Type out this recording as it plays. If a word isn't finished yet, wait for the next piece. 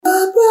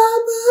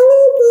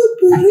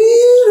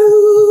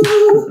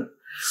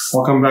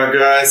Welcome back,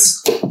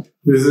 guys.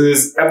 This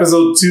is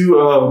episode 2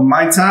 of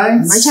Mai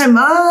Tais. Mai Tai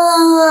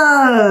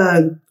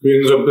Mug. We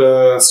ended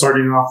up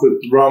starting off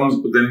with rums,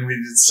 but then we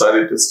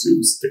decided just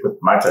to stick with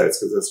Mai Tais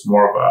because it's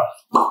more of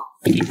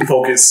a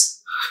focus.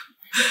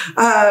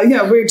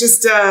 We're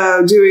just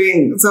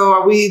doing.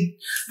 So we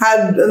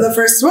had in the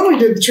first one we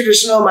did the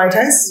traditional Mai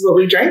Tais. Is what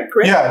we drank,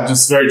 right? Yeah,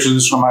 just very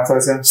traditional Mai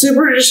Tais. Yeah.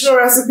 Super traditional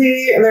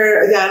recipe, and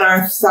there again are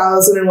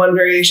 1,001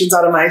 variations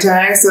out of Mai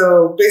Tai.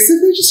 So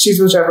basically, just choose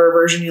whichever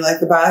version you like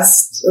the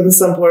best. The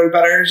simpler, the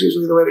better is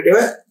usually the way to do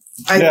it.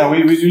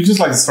 We just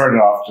like to start it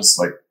off just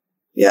like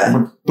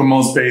with the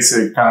most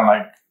basic kind of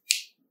like,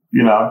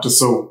 just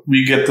so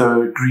we get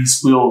the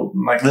grease wheel,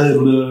 like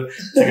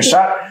take a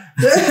shot.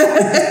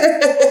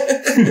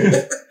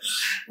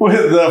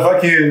 With the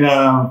fucking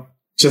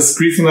just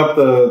greasing up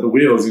the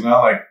wheels,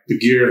 like the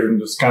gears, and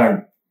just kind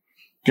of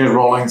get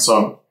rolling.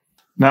 So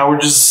now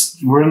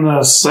we're in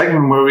the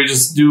segment where we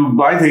just do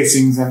blind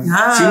tastings, and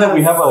seeing that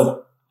we have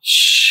a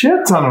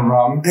shit ton of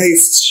rum.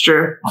 It's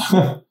true.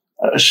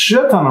 A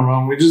shit ton of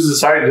rum. We just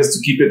decided just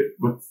to keep it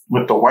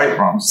with the white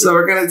rum. So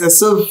we're gonna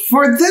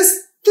for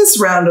this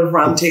round of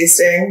rum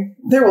tasting,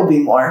 there will be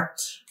more.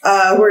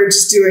 We're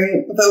just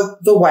doing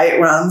the white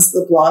rums,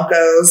 the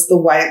blancos, the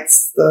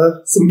whites,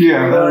 that will be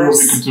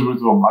considered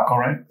to a blanco,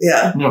 right?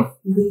 Yeah.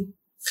 Mm-hmm.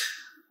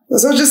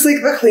 So just like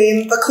the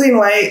clean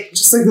white,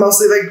 just like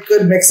mostly like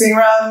good mixing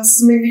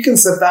rums. I mean, you can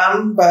sip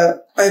them,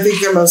 but I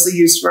think they're mostly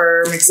used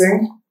for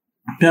mixing.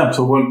 Yeah.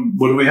 So what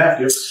do we have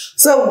here?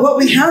 So what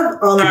we have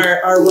on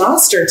our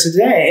roster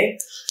today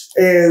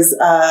is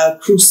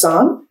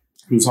Cruzan.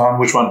 Cruzan,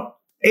 which one?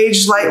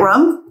 Aged light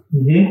rum.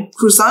 Mm-hmm.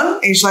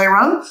 Cruzan, aged light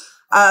rum.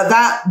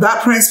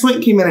 That price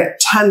point came in at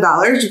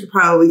 $10. You could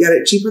probably get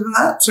it cheaper than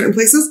that, certain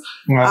places.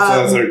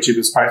 That's our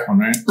cheapest price one,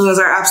 right? That was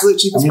our absolute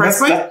cheapest price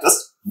point.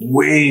 That's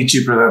way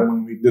cheaper than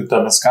when we did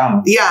the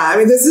mezcal. Yeah, I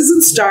mean, this is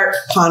in stark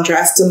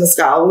contrast to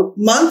mezcal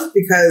month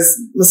because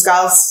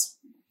mezcals,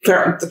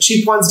 the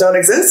cheap ones don't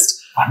exist.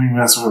 I mean,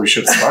 that's where we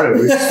should have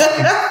started.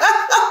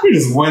 We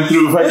just went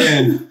through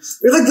fucking...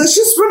 We're like, let's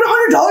just spend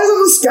 $100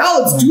 on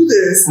mezcal. Let's do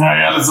this.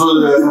 Yeah, let's do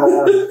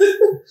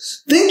that.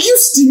 Thank you,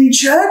 Stimmy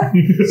Check.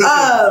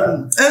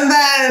 And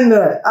then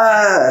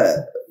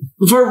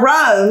for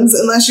rums,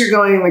 unless you're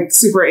going like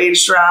super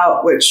aged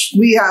route, which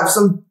we have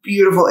some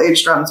beautiful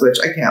aged rums, which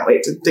I can't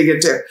wait to dig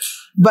into.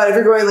 But if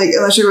you're going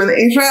unless you're going the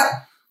aged route,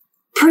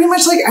 pretty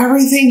much like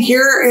everything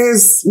here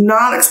is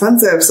not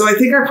expensive. So I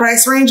think our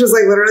price range is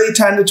like literally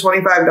 $10 to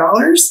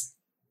 $25.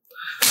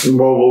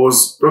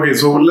 Okay,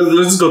 so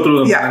let's go through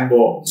them. Yeah.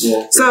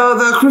 So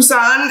the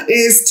Cruzan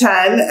is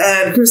 10,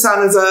 and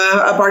Cruzan is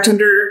a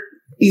bartender.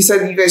 You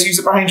said you guys use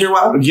it behind your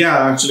well? Yeah,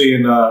 actually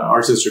in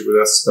our district,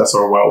 but that's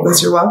our well.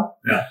 That's your well?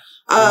 Yeah.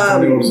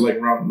 It was like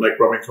rum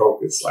and coke.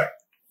 It's like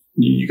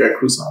you got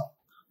Cruzan.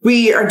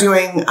 We are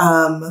doing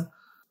a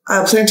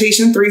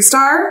Plantation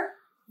 3-star,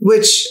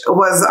 which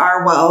was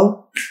our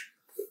well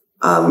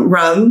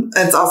rum.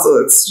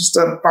 It's just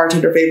a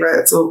bartender favorite.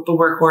 It's the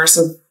workhorse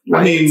of.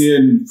 I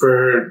mean,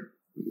 for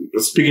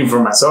speaking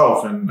for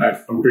myself, and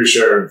I'm pretty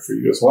sure for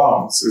you as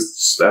well,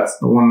 that's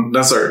the one.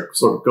 That's our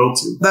sort of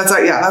go-to. That's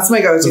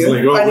my go-to.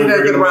 I need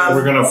a good rum.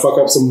 We're gonna fuck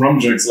up some rum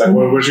drinks. Like,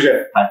 where'd you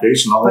get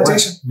Plantation?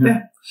 Plantation.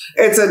 Yeah.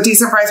 It's a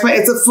decent price point.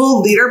 It's a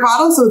full liter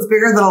bottle, so it's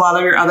bigger than a lot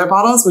of your other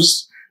bottles,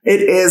 which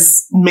it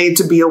is made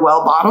to be a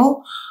well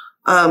bottle.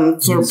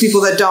 For people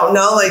that don't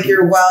know, like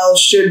your well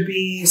should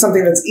be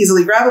something that's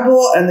easily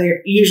grabbable, and they're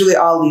usually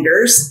all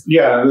liters.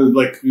 Yeah,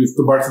 like if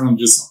the bartender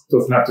just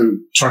doesn't have to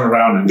turn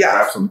around and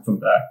grab something from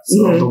that.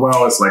 So the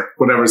well is like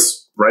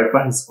whatever's right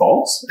by his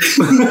balls.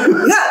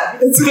 Yeah,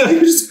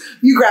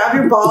 you grab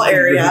your ball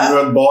area.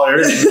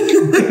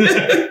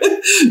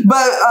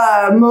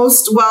 But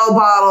most well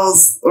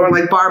bottles or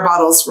like bar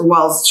bottles for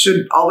wells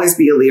should always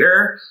be a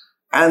liter.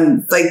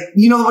 And like,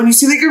 when you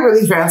see like a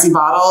really fancy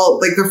bottle,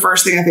 like the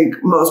first thing I think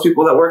most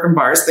people that work in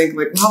bars think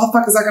like, how the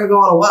fuck is that going to go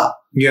on a well?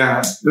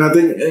 Yeah. I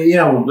think,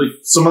 like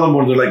some of them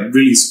are like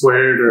really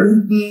squared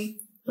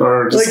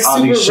or just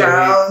like super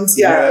round.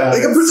 Yeah.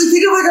 Like think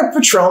of like a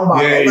Patron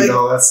bottle. Yeah,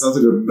 like, that's a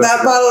good.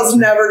 That bottle's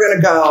never going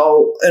to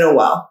go in a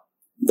well.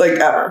 Like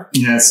ever.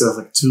 Yeah. It's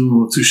like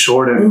too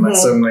short and like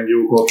something like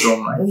you will go through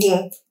them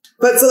like.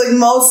 But so like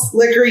most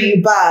liquor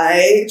you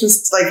buy,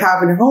 just like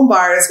having your home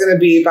bar, is going to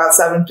be about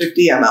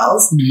 750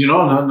 mLs.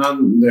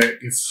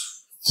 If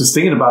just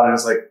thinking about it,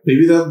 it's like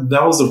maybe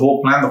that was the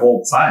whole plan the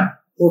whole time.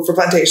 Well, for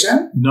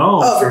Plantation? No.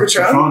 Oh, for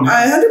Patron? Yeah.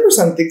 I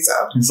 100% think so.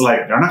 It's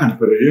like they're not going to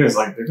put it here. It's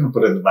like they're going to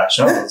put it in the back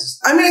shelf.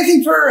 I mean, I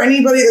think for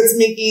anybody that's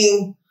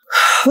making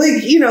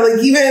like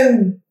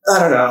even I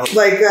don't know,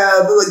 like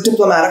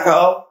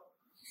Diplomatico.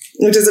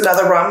 Which is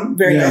another rum,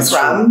 very nice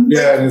rum.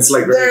 Yeah, and it's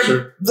like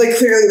like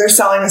clearly they're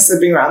selling a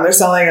sipping rum. They're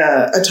selling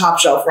a top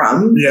shelf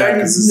rum. Yeah,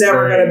 it's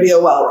never going to be a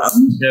well rum.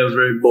 Yeah, it's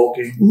very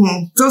bulky.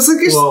 Mm-hmm. So it's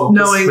like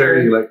knowing it's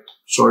very like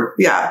short.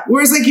 Yeah,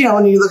 whereas like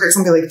when you look at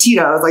something like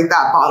Tito's, like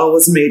that bottle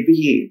was made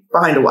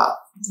behind a well.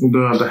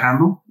 The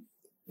handle.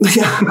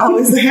 Yeah,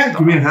 always the handle.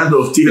 Give me a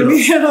handle of Tito's. Give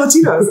me a handle of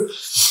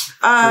Tito's.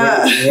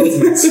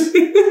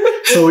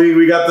 So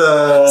we got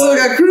the... So we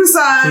got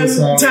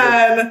Cruzan,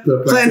 10.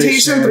 the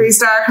Plantation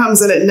 3-star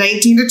comes in at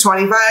 19 to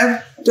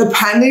 25.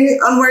 Depending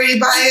on where you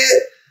buy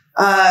it,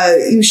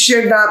 you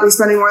should not be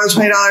spending more than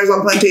 $20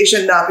 on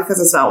Plantation, not because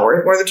it's not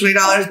worth more than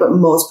 $20, but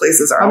most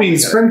places are. I mean,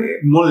 spend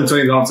more than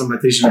 $20 on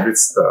Plantation if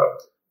it's the...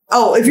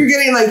 Oh, if you're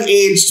getting like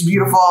aged,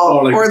 beautiful,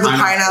 or the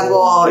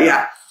pineapple,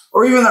 yeah.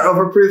 Or even their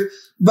overproof.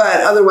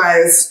 But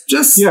otherwise,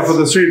 just... Yeah, for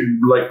the straight,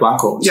 like,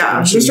 Blanco. Yeah,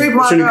 the straight It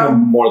Blanco. shouldn't come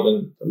more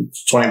than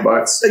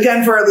 $20.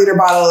 Again, for a liter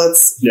bottle,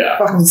 it's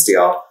fucking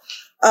steal.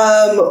 We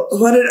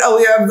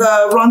have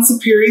the Ron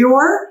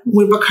Superior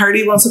with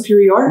Bacardi Ron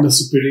Superior. The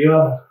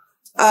Superior.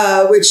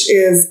 Which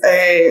is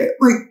a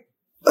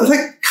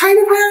kind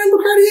of higher than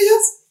Bacardi, I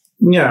guess.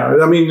 Yeah,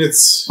 I mean,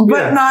 it's...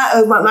 But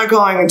not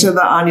going into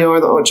the Año or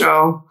the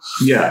Ocho.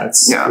 Yeah,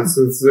 it's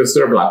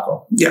their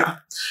Blanco. Yeah.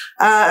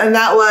 And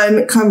that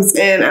one comes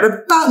in at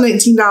about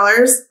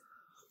 $19.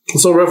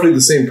 So roughly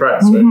the same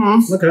price, right?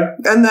 Mm-hmm. Okay.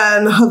 And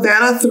then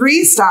Havana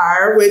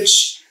 3-star,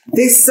 which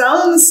they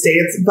sell in the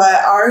States,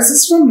 but ours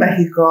is from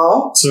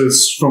Mexico. So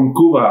it's from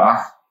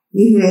Cuba.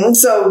 Mm-hmm.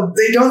 So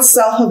they don't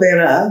sell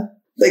Havana,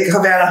 like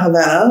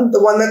Havana.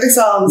 The one that they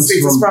sell in the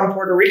States is from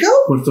Puerto Rico.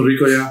 Puerto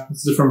Rico, yeah.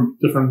 It's different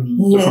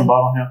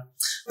bottle, yeah.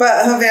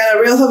 But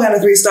real Havana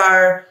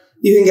 3-star,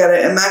 you can get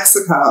it in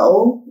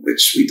Mexico,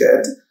 which we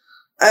did.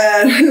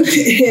 And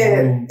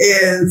it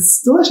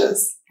is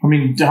delicious. I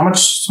mean, how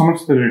much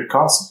did it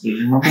cost? Do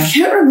you remember? I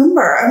can't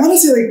remember. I want to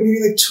say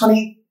maybe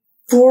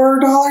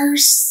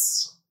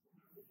 $24.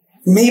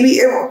 Maybe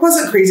it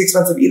wasn't crazy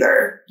expensive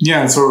either.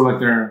 Yeah, it's sort of like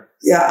their...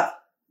 Yeah.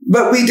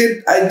 But we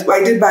did,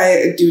 I did buy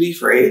it duty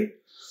free.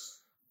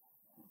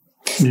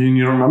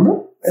 You don't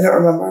remember? I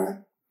don't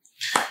remember.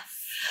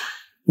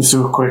 Let's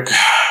do a quick.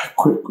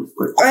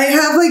 I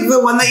have the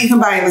one that you can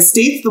buy in the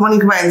States. The one you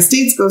can buy in the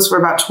States goes for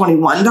about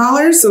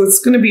 $21. So it's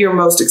going to be your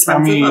most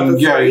expensive of the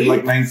three.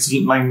 like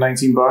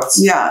 $19.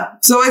 Yeah.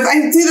 So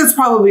I'd say that's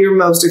probably your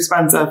most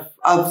expensive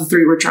of the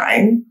three we're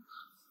trying.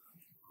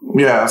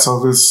 Yeah. So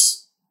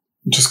this,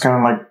 just kind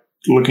of like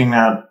looking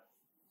at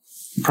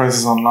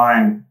prices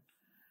online,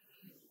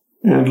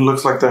 it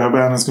looks like the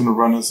Habana is going to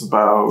run us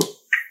about,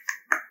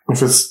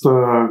 if it's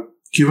the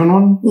Cuban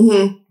one,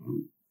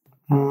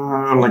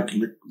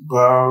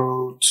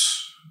 about,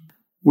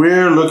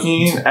 we're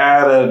looking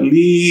at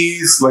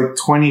least like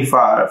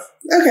 25.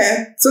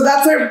 Okay, so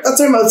that's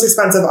our most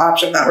expensive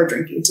option that we're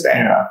drinking today.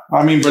 Yeah,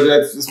 I mean, but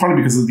it's probably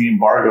because of the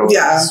embargo.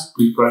 Yeah, it's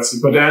pretty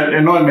pricey. But I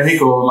know in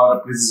Mexico, a lot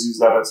of places use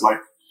that as like.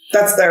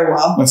 That's their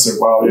well. That's their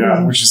well, yeah.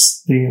 Mm-hmm. Which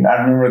is, I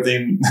remember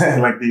they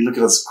look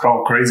at us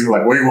all crazy. We're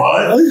like, wait,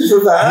 what?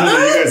 You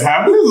guys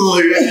have this?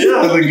 Like,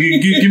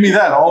 yeah, give me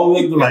that. All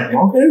of them, like,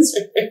 okay,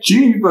 it's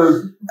cheap, but...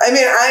 I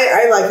mean,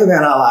 I like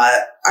Havana a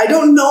lot. I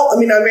don't know. I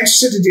mean, I'm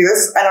interested to do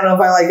this. I don't know if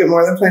I like it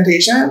more than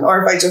Plantation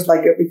or if I just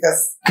like it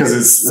because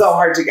it's so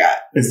hard to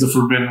get. It's the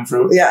forbidden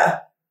fruit. Yeah.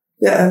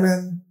 Yeah, I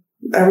mean,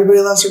 everybody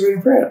loves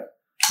forbidden fruit.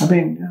 I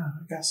mean, yeah,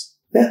 I guess.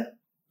 Yeah.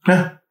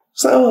 Yeah.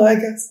 So, I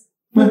guess.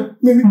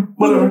 Maybe.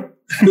 Whatever.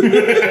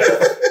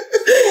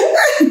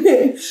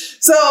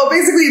 So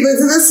basically,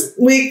 this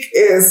week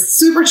is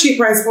super cheap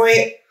price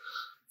point.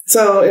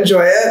 So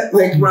enjoy it.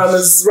 Like rum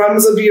is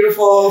a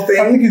beautiful thing.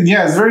 I think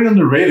it's very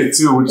underrated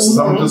too. Which is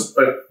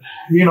but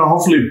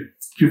hopefully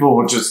people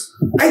will just.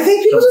 I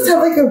think people just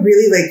have a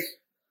really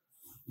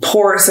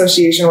poor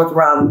association with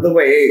rum, the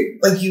way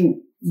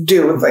you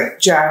do with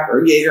Jack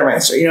or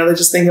Jägermeister. They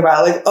just think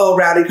about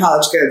rowdy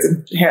college kids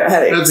and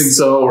headaches. I think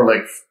so, or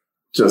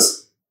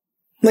just.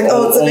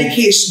 It's a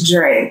vacation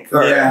drink.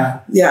 Or,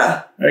 yeah.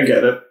 Yeah. I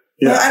get it.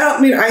 Yeah.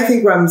 I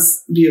think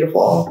rum's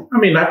beautiful. I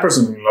mean, I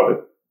personally love it.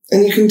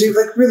 And you can do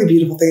really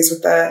beautiful things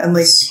with that. And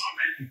there's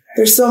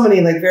so many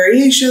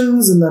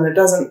variations, and then it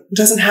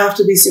doesn't have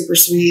to be super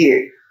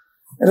sweet.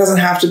 It doesn't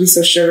have to be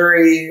so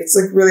sugary. It's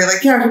really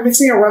if you're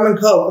mixing a rum and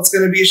Coke, it's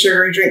going to be a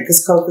sugary drink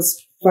because Coke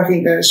is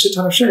fucking a shit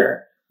ton of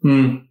sugar.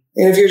 Mm.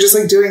 And if you're just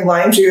doing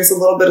lime juice, a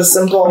little bit of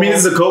simple. I mean,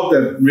 it's the Coke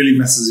that really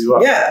messes you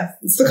up. Yeah.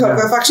 It's the Coke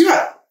that fucks you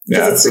up.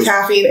 Because it's the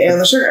caffeine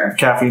and the sugar.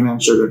 Caffeine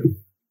and sugar.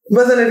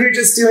 But then if you're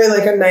just doing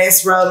a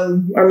nice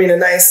rum,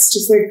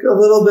 just a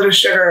little bit of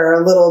sugar,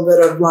 a little bit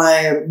of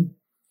lime,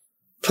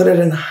 put it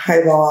in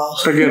highball.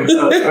 Again,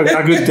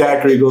 a good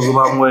daiquiri goes a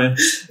long way.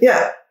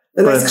 Yeah.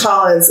 A nice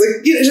Collins.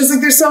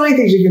 There's so many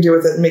things you can do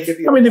with it and make it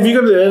beautiful. I mean, if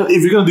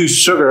you're gonna do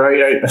sugar,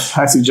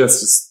 I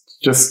suggest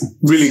just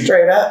really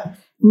straight up.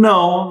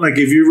 No,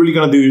 if you're really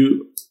gonna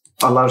do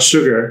a lot of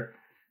sugar,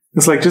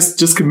 it's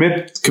just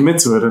commit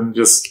to it and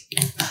just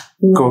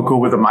go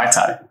with a Mai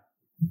Tai.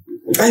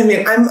 I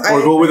mean,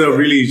 or go with a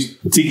really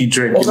tiki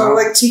drink.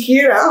 Or tiki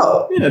it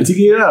out. Yeah,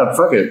 tiki it out.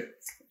 Fuck it.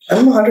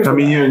 I'm 100%. I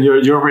mean,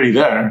 you're already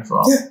there.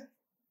 So. Yeah.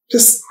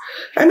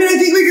 I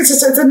think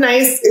it's a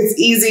nice, it's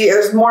easy.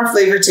 There's more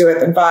flavor to it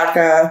than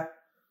vodka.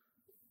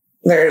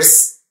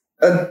 There's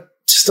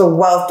just a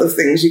wealth of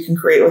things you can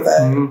create with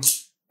it. Mm-hmm.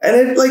 And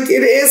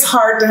it is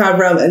hard to have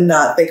rum and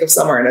not think of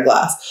summer in a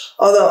glass.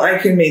 Although I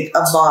can make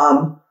a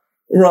bomb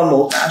rum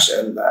old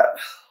fashioned.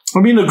 I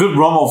mean, a good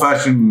rum old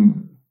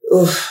fashioned.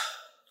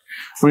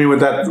 I mean, with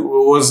that,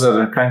 what was that?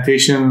 A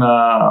plantation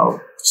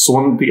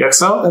Swan the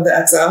XL? Of the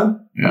XO.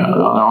 Yeah,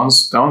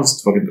 that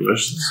one's fucking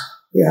delicious.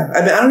 Yeah.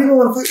 I mean, I don't even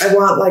want to I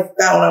want like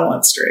that one I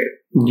want straight.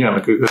 Yeah,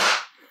 like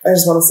I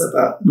just want to sip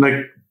that. like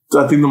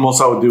I think the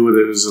most I would do with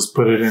it is just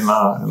put it in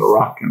a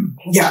rock and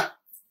Yeah.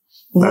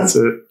 that's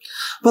it.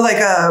 But like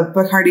a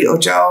Bacardi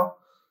Ocho,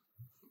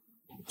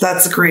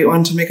 that's a great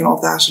one to make an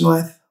old fashioned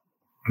with.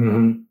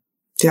 Mm-hmm.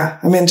 Yeah.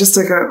 I mean, just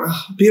like a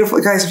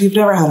beautiful, guys, if you've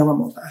never had a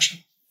rum old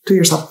fashioned, do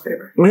yourself a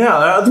favor. Well,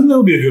 yeah, I think that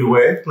would be a good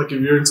way. Like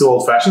if you're into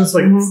old fashions,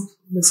 like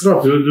mix it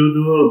up. Do a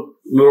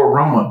little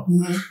rum one.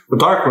 Mm-hmm. A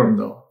dark rum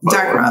though.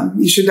 Dark rum.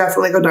 You should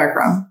definitely go dark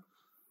rum.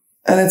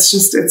 And it's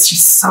just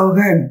so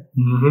good.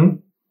 Mm-hmm.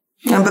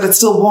 But it's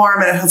still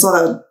warm and it has a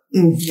lot of,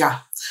 yeah.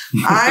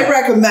 I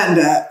recommend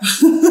it.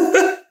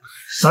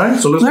 All right,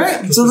 so let's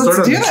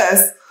do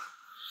this.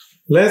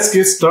 Let's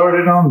get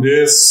started on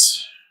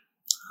this.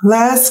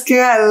 Let's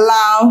get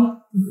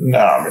loud. No,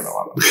 I mean,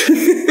 no.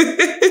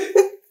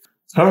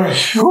 All right,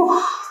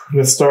 whew.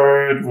 Let's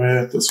start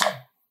with this one.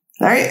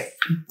 All right,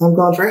 I'm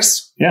going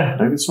first. Yeah,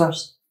 ladies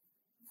first.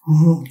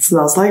 It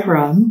smells like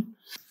rum.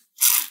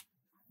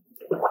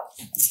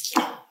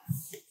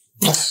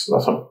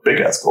 That's a big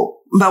ass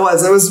gulp. It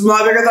was a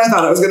lot bigger than I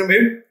thought it was going to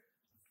be.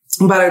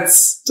 But it's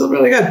still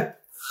really good.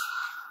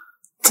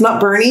 It's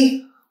not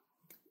burny.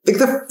 Like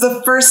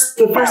the first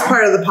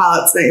part of the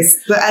palate's nice.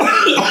 The end,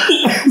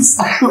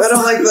 I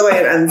don't like the way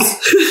it ends.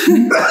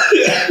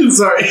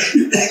 Sorry.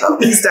 Oh,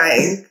 he's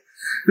dying.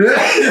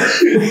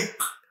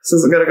 This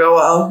isn't going to go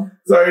well.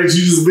 Sorry,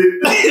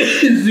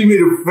 she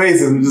made a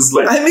face and just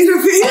like... I made a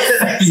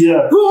face?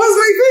 Yeah. What was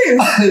my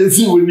face?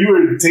 When you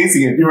were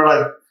tasting it, you were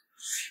like...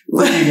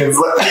 Looking at I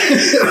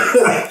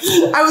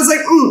was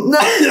like, no,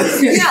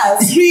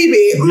 yes,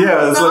 maybe.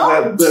 Yeah, it's no?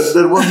 like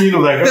that one mean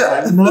of like,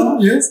 no,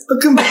 yes.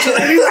 Okay.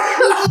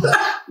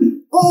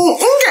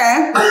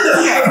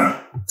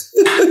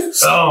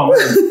 Oh,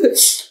 man.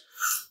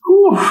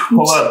 Whew,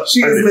 hold on. She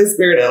is my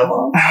spirit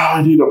animal.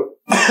 I need a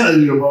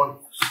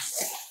moment.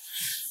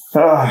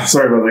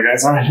 Sorry about that,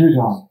 guys. All right, here we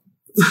go.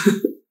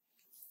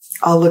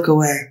 I'll look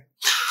away.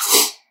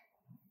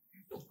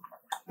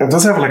 It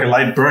does have like a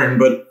light burn,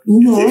 but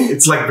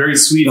it's like very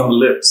sweet on the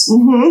lips.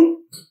 Mm-hmm.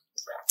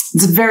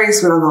 It's very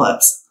sweet on the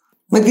lips.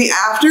 Like the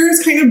after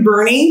is kind of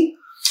burny.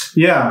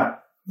 Yeah.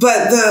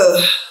 But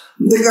the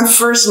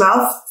first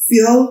mouth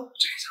feel, I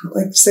don't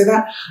like to say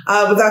that,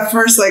 but that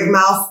first like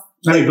mouth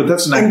I mean, but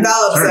that's an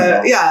envelops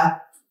it. Yeah.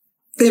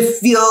 It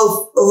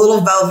feels a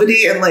little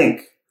velvety and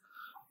like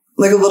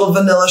a little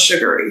vanilla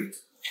sugary.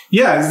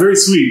 Yeah, it's very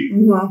sweet.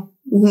 Mm-hmm.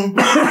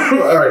 Mm-hmm.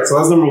 All right, so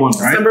that's number one,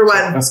 right? Number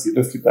one. So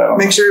let's keep that on.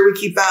 Make sure we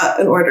keep that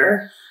in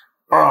order.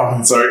 Oh,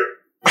 I'm sorry.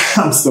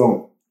 I'm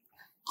still...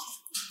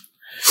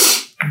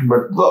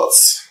 But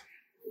those.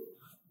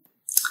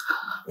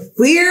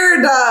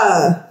 Weird.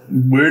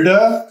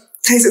 Weirda?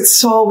 Guys, it's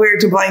so weird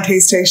to blind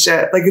taste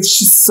shit. Like, it's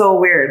just so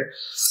weird.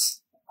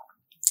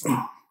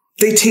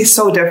 They taste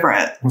so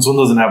different. This one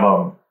doesn't have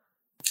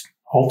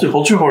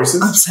hold your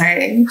horses. I'm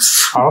sorry.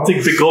 I don't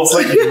think the gulps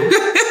like you.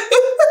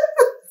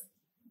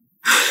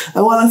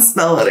 I want to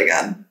smell it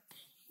again.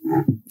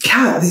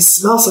 Yeah, they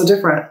smell so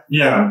different.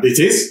 Yeah, they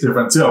taste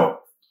different too.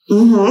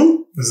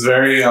 Mm-hmm. It's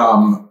very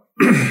damn,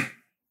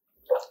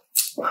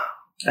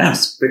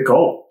 it's a big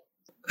gulp.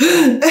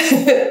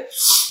 Yeah,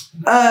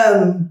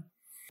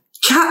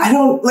 I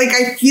don't like.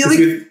 I feel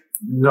like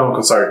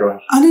no. Sorry, go ahead.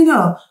 I don't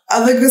know.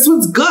 Like this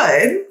one's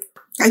good.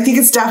 I think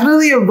it's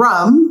definitely a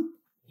rum,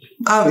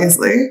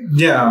 obviously.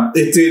 Yeah,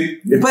 but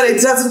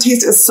it doesn't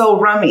taste as so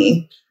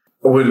rummy.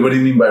 What do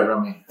you mean by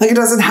rummy? Like it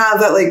doesn't have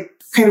that like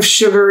kind of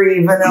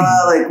sugary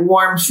vanilla like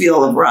warm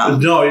feel of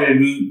rum. No, I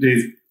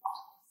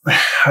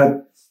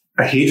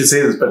hate to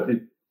say this, but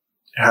it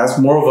has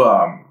more of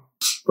a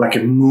like a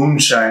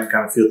moonshine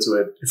kind of feel to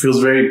it. It feels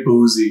very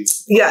boozy.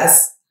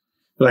 Yes.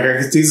 Like I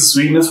can taste the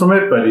sweetness from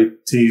it, but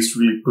it tastes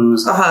really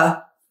boozy.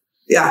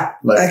 Yeah,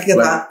 like, I get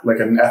that.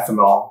 Like an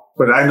ethanol.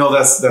 But I know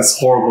that's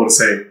horrible to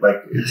say. Like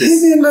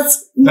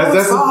that's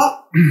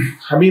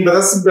I mean, but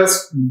that's the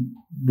best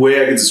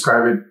way I can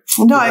describe it.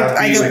 No,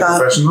 I get that.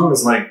 Professional.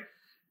 It's like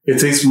it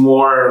tastes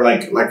more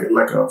like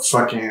a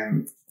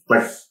fucking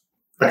like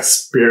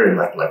spirit,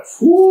 like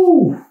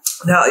whoo.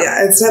 No,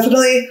 yeah, it's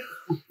definitely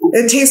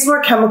it tastes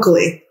more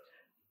chemically.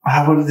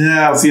 I wouldn't.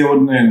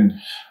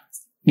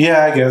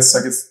 Yeah, I guess.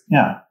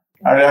 Yeah.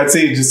 I'd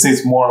say it just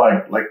tastes more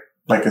like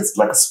it's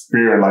like a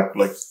spirit, like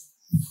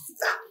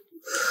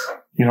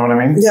you know what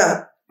I mean?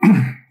 Yeah.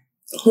 I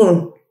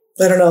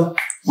don't know.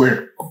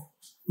 Weird.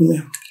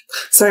 Yeah.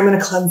 Sorry, I'm gonna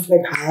cleanse my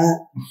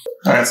palate.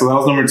 All right, so that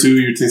was number 2.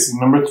 You're tasting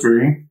number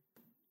 3.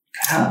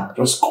 Yeah,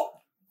 just.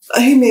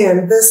 Hey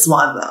man, this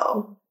one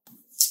though.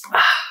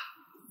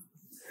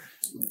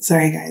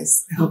 Sorry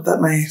guys. I hope that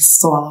my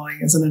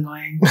swallowing isn't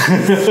annoying.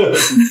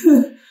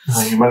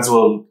 You might as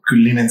well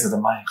lean into the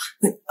mic.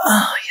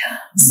 Oh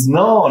yes.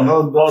 No.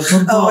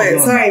 Oh wait,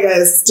 sorry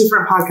guys.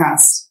 Different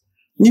podcast.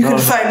 You can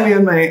find me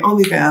on my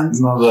OnlyFans.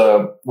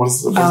 No,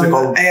 what's it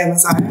called?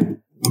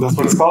 AMSI. That's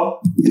what it's called?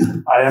 Yeah.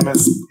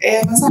 IMS.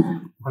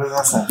 AMSR. What does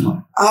that stand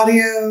for?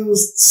 Audio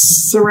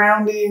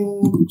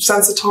surrounding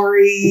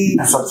sensory.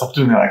 Stop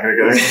doing that.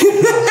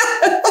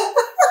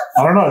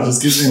 I don't know. It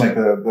just gives me like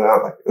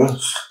the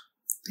ugh.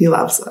 He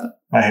loves it.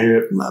 I hate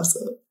it. He loves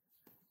it.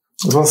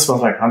 This one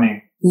smells like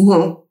honey.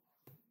 Mm-hmm.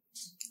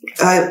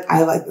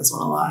 I like this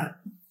one a lot.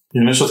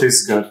 The initial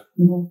taste is good.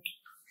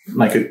 Mm-hmm.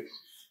 Like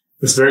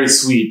it's very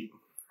sweet.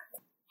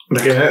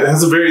 Like it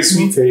has a very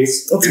sweet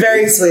taste. It's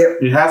very sweet.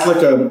 It has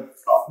like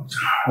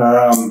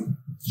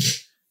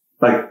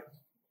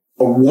a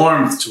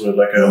warmth to it,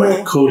 like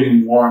a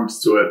coating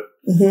warmth to it.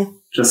 Mm-hmm.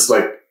 Just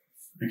like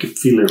I can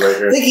feel it right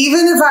here. Like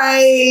even if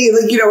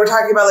we're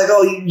talking about like,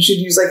 oh, you should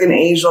use like an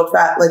aged rum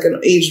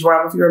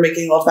if you were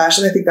making old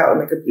fashioned. I think that would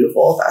make a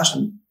beautiful old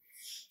fashioned.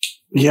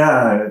 Yeah,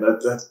 I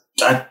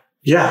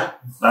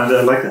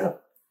like that.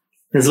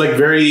 It's like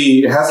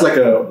it has like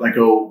a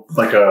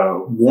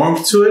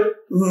warmth to it,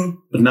 mm-hmm.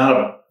 but not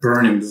a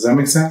burning. Does that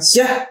make sense?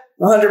 Yeah,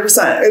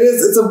 100%. It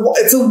is. It is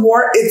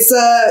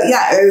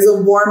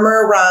a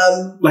warmer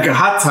rum. Like a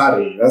hot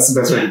toddy. That's the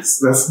best way.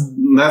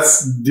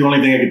 That's the only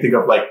thing I can think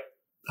of. Like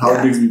how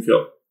it makes me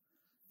feel.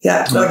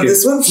 Yeah, no, like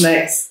this one's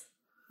nice.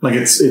 Like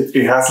it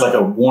has like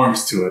a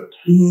warmth to it.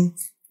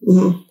 Mm-hmm.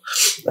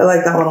 Mm-hmm. I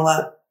like that one a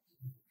lot.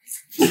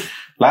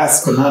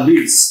 Last but not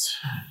least.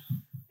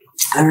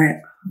 All right.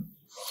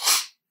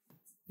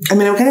 I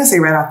mean, I'm going to say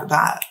right off the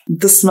bat,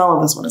 the smell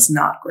of this one is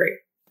not great.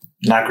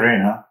 Not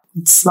great, huh?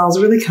 It smells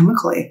really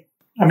chemically.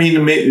 I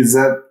mean, is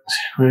that,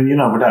 we're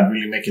not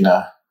really making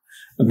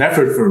an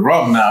effort for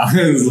rum now.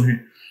 It's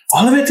like,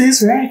 all of it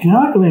tastes very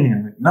chemically.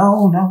 I'm like,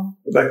 no.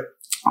 Like,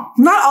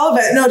 not all of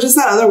it. No, just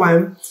that other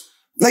one.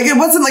 Like, it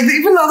wasn't like,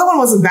 even the other one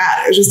wasn't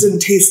bad. It just didn't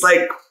taste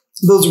like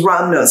those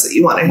rum notes that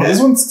you want to hit.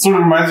 This one sort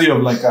of reminds you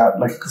of like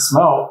a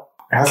smell.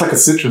 It has like a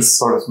citrus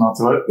sort of smell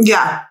to it.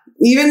 Yeah.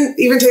 Even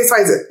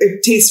taste-wise,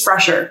 it tastes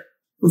fresher,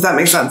 if that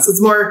makes sense.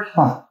 It's more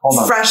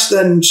fresh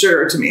than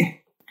sugar to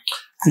me.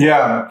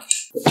 Yeah.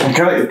 It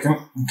kind of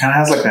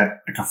has like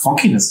a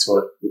funkiness to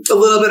it. A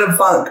little bit of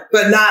funk,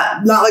 but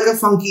not like a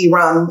funky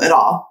rum at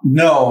all.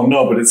 No,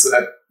 but it's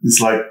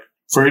like,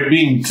 for it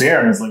being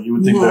clear, it's like you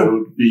would think that it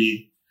would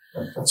be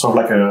sort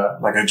of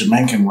like a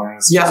Jamaican, where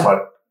it's just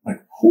like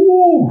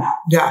whoo.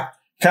 Yeah.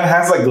 It kind of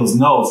has like those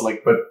notes,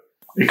 like, but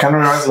it kind of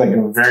reminds me like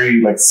a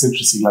very like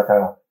citrusy, like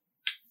a.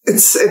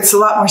 It's a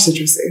lot more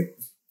citrusy.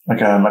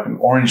 Like an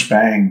orange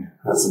bang.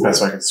 That's the best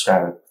way I can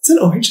describe it. It's an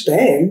orange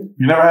bang.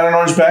 You never had an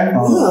orange bang?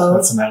 No. Oh,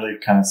 that's an LA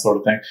kind of sort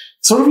of thing.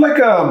 Sort of like,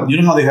 you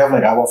know how they have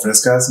like agua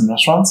frescas in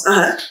restaurants?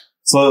 Uh-huh.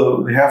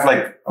 So they have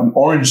like an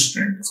orange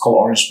drink. It's called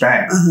orange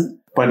bang. Uh-huh.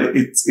 But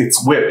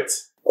it's whipped.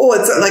 Oh,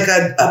 it's like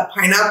a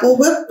pineapple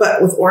whip, but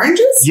with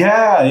oranges?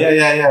 Yeah.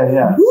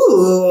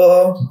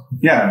 Ooh.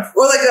 Yeah.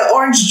 Or like an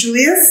orange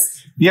Julius?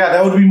 Yeah,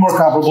 that would be more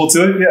comparable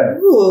to it, yeah.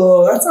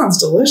 Ooh, that sounds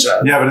delicious.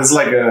 Yeah, but it's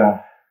like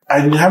I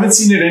haven't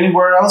seen it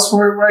anywhere else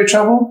where I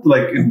travel,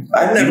 like even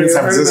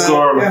San Francisco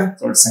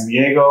or San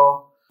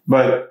Diego.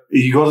 But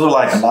you go to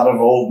like a lot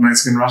of old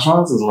Mexican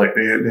restaurants, it's like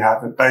they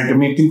have it. Like, I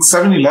mean, I think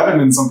 7-Eleven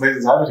in some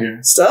places have it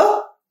here.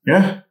 Still?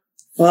 Yeah.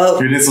 Well,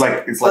 dude, it's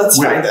like let's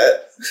find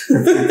it.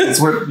 It's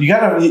where you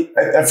gotta.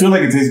 I feel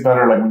like it tastes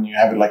better like when you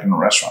have it like in a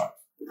restaurant.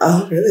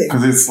 Oh, really?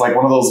 Because it's like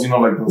one of those,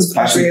 like those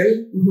plastic,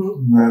 like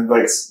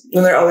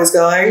when they're always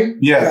going.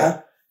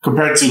 Yeah.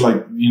 Compared to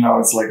like,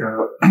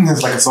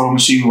 it's like a soda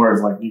machine where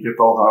it's like you get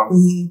all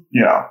the,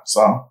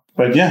 so.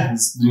 But yeah,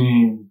 it's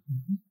the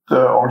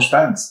orange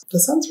bangs.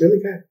 That sounds really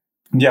good.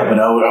 Yeah, but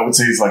I would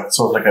say it's like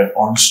sort of like an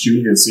orange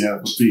Julius.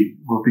 Yeah,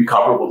 would be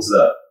comparable to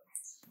that.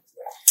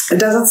 It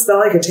doesn't smell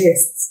like it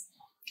tastes.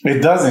 It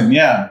doesn't.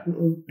 Yeah,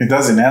 it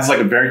doesn't. It has like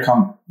a very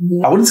I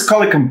wouldn't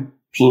call it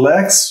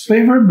complex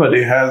flavor, but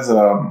it has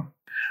a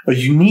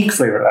unique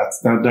flavor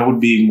that would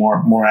be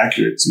more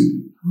accurate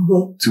to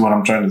what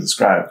I'm trying to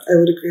describe. I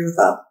would agree with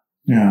that.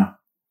 Yeah.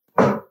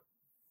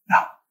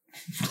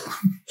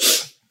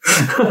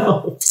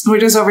 We're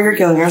just over here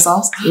killing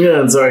ourselves. Yeah,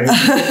 I'm sorry.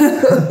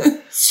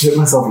 Hit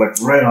myself like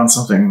right on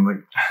something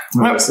like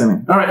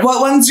understanding. All right.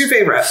 What one's your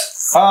favorite?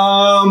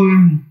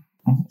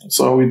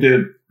 So we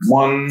did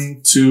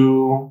 1,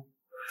 2,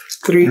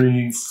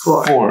 3,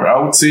 4. I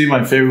would say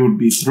my favorite would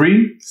be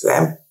 3.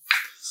 Same.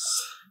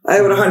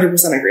 I would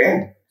 100%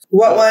 agree.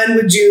 What one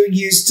would you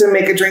use to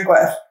make a drink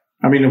with?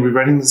 I mean, are we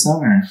writing this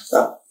down or?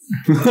 Oh.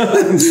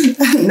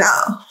 No.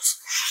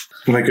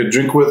 Like a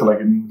drink with, like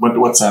in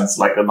what sense?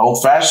 Like an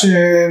old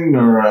fashioned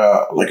or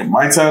like a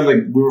Mai Tai,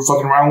 like we were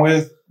fucking around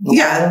with?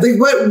 Yeah. Like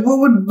what of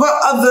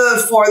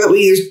the 4 that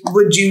we used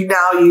would you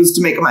now use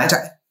to make a Mai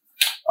Tai?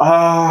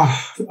 I'll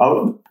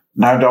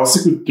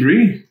stick with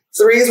 3.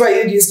 3 is what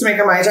you'd use to make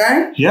a Mai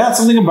Tai? Yeah,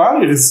 something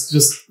about it. It's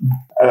just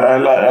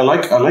I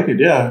like it.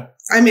 Yeah.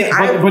 I mean,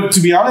 but to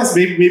be honest,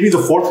 maybe the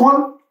 4th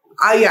one.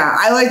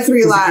 I like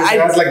 3 a lot. It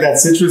has like that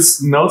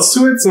citrus notes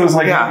to it, so it's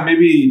like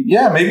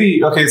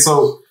maybe. Okay,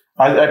 so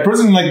I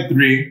personally like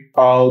 3.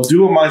 I'll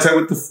do a Mai Tai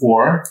with the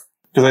 4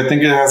 because I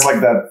think it has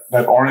like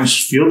that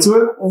orange feel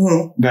to it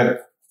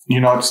that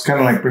just kind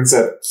of like brings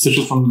that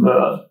citrus from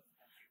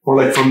Or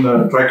like from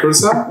the dry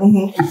curacao?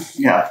 Mm-hmm.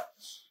 Yeah.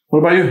 What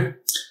about you?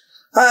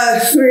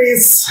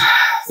 Three's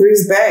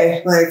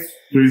Bay. Like,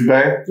 Three's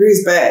Bay?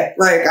 Three's Bay.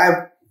 Like,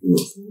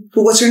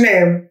 what's your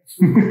name?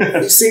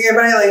 You see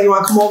anybody? Like, you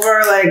want to come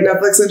over, like,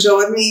 Netflix and chill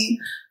with me?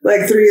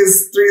 Like, three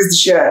is the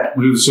shit.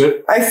 Three is the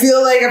shit? I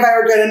feel like if I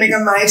were going to make a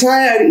Mai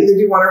Tai, I'd either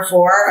do 1 or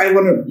 4. I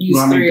wouldn't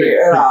use 3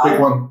 at all. Pick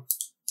one.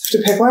 To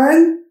pick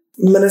one?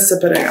 I'm going to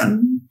sip it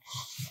in.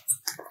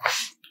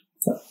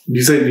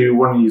 You said you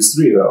want to use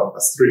 3, though.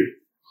 That's 3.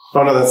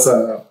 Oh, no, that's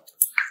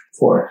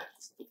 4.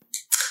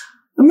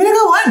 I'm going to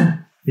go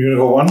 1. You're going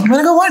to go 1? I'm going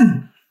to go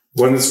 1.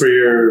 1 is for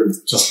your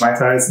just Mai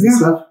Tais and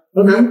stuff?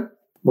 Okay.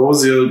 What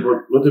was the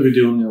other, what did we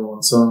do in the other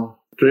one? So,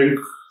 drink,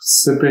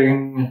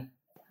 sipping,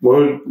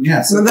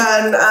 So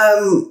then,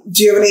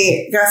 do you have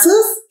any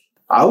guesses?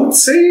 I would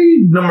say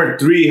number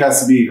 3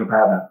 has to be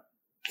Havana.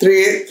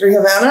 3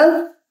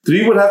 Havana?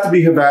 3 would have to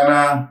be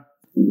Havana.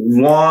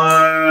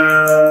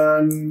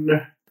 1,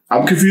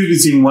 I'm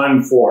confused between 1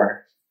 and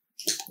 4.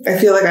 I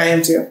feel like I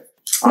am too.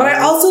 But I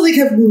also like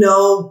have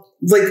no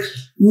like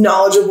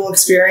knowledgeable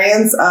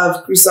experience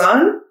of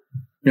croissant.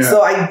 Yeah.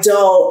 So I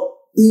don't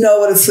know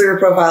what its flavor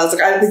profile is.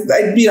 Like I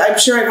mean, I'm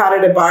sure I've had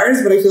it at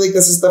bars, but I feel like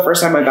this is the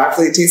first time I've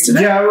actually tasted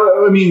it. Yeah,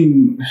 I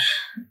mean,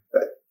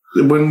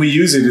 when we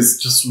use it, it's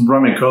just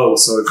rum and Coke.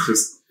 So it's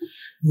just,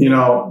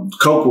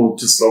 Coke will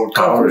just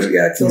overpower it.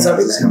 Yeah, it kills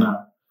everything.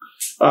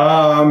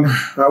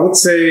 I would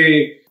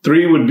say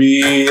 3 would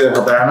be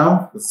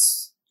Havana.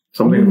 It's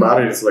something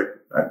about it. It's like,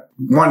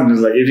 1 is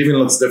like, it even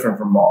looks different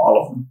from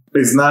all of them.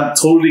 It's not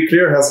totally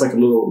clear. It has like a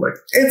little like...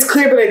 It's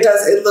clear, but it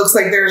looks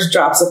like there's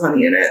drops of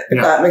honey in it.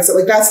 If that makes it,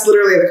 like that's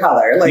literally the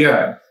color. Like,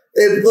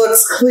 it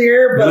looks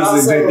clear, but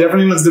also... It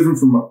definitely looks different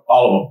from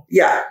all of them.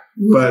 Yeah.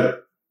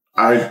 But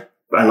I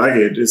like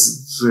it. It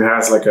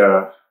has like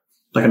a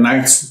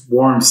nice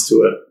warmth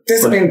to it.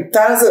 It's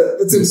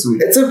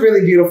a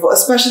really beautiful,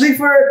 especially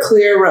for a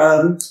clear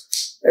rum.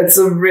 It's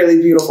a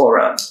really beautiful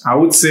rum. I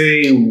would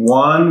say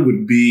 1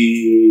 would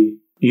be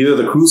either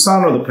the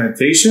Croissant or the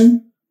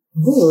Plantation.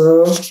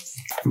 Ooh.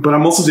 But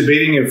I'm also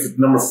debating if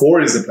number 4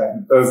 is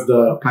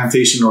the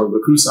Plantation or the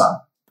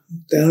Croissant.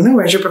 I don't know.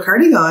 Where's your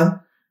Bacardi gone?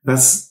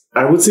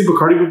 I would say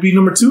Bacardi would be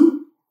number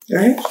 2. All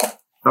right.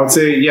 I would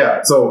say,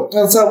 yeah. So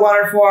 1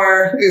 or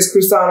 4 is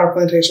Croissant or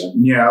Plantation.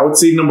 Yeah, I would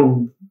say number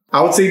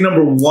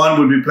 1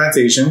 would be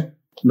Plantation.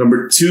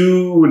 Number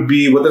 2 would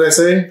be, what did I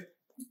say?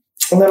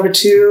 Number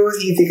 2,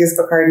 you think is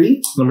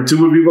Bacardi. Number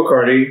 2 would be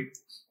Bacardi.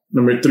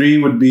 Number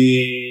 3 would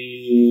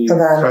be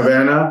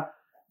Havana.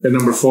 And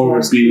number 4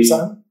 would be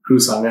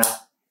Croissant, yeah.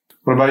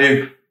 What about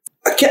you?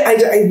 I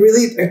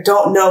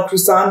don't know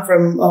Croissant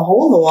from a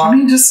hole in the wall. I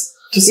mean, just...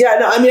 Yeah,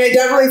 no, I mean, I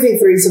definitely think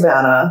 3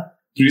 Savannah.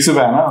 3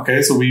 Savannah,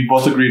 okay, so we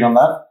both agreed on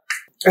that.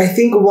 I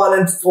think 1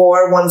 and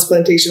 4, 1's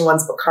Plantation,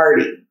 1's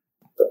Bacardi.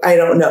 But I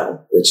don't know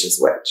which is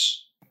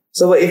which.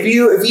 So if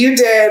you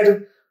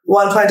did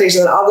 1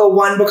 Plantation, then I'll go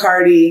 1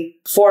 Bacardi,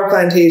 4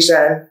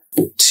 Plantation,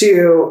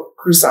 2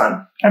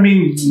 Croissant. I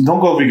mean, don't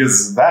go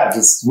because of that.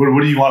 Just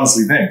what do you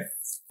honestly think?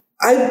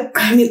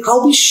 I mean,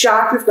 I'll be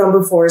shocked if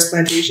number 4 is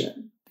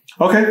Plantation.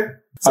 Okay.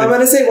 So I'm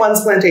going to say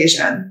 1's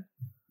Plantation.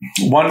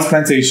 1 is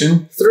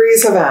Plantation. 3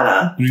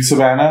 Savannah. 3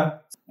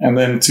 Savannah. And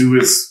then 2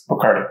 is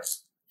Bacardi.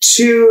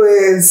 2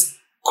 is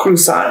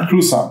Croissant.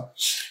 Croissant.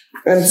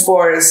 And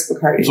 4 is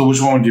Bacardi. So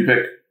which one would you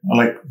pick?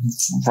 Like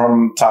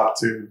from top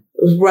to...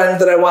 One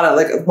that I want to,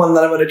 like one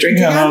that I want to drink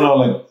again?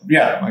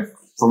 Like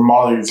from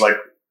Molly's, like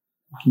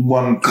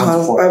 1 to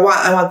 4. I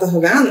want the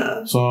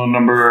Havana. So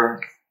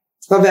number...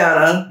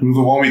 Havana.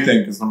 The one we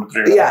think is number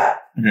 3. Right? Yeah.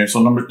 Okay,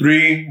 so number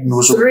 3.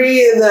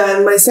 3, and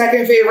then my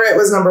second favorite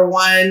was number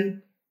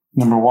 1.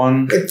 Number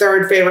 1. My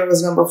third favorite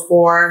was number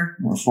 4.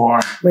 Number 4.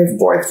 My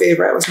fourth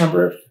favorite was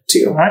number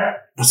 2. All right,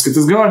 let's get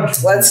this going.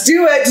 Let's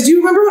do it. Did you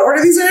remember what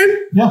order these are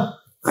in? Yeah. All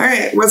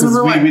right, what's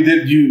number 1? We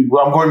did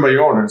I'm going by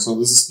your order. So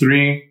this is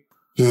 3.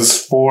 This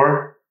is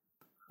 4.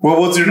 Well,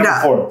 what's your number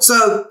 4?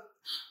 So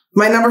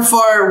my number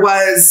 4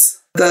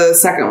 was the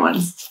second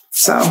one.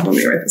 So let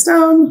me write this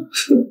down.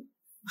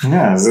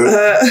 Yeah.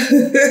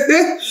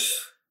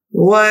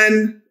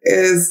 1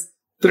 is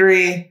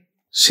 3.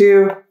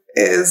 2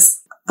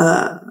 is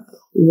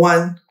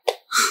 1.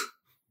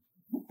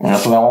 Yeah,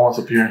 so that one was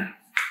up here.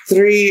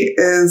 3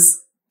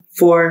 is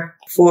 4.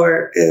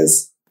 4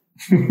 is...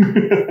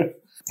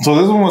 So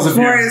this one was up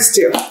 4 here. 4 is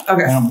 2.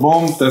 Okay. And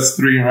boom, that's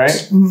 3, right?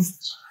 Mm-hmm.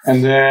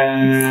 And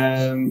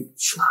then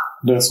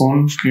this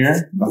one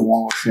here. That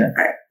one was here.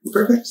 All right.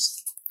 Perfect.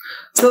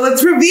 So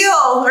let's reveal.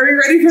 Are we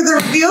ready for the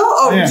reveal?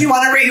 Oh, yeah. Do you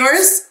want to rate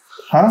yours?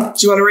 Huh?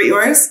 Do you want to rate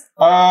yours?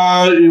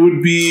 It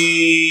would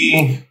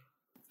be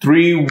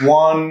 3,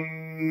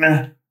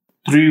 1,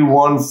 3,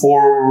 1,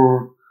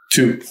 4,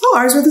 2. Oh,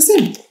 ours were the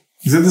same.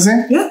 Is it the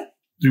same? Yeah.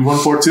 3, 1,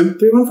 4, 2?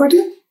 3, 1, 4,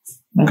 2.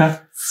 Okay.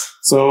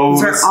 So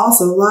those are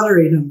also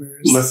lottery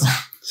numbers.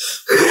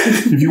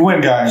 If you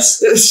win,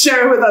 guys,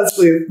 share it with us,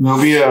 please.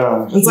 There'll be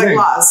a. It's like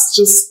lost.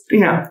 Just,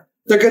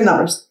 they're good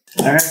numbers.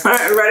 All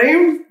right,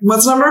 ready?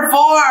 What's number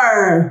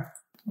 4?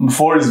 Number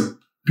 4 is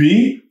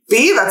B.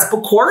 B? That's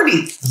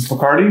Bacardi.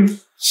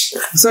 Bacardi?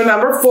 So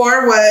number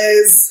 4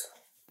 was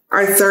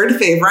our third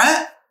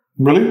favorite.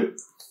 Really?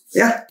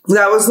 Yeah.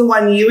 That was the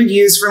one you would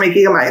use for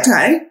making a Mai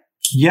Tai.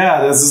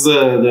 Yeah, this is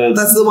the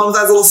That's the one with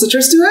that little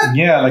citrus to it?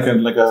 yeah, like a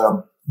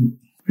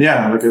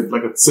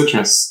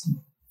citrus.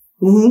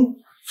 Mm-hmm.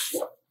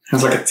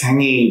 It's like a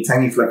tangy,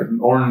 like an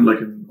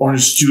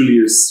orange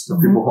Julius for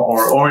people,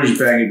 or orange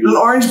bang. An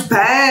orange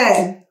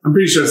bang. I'm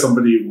pretty sure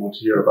somebody will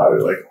hear about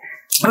it. Like,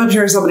 I'm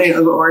sure somebody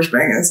knows what orange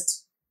bang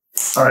is.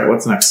 all right,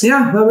 what's next?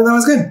 Yeah, I mean, that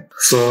was good.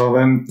 So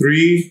then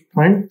 3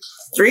 point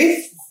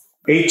 3?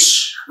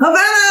 H.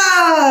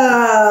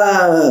 Havana!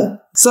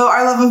 So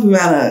our love of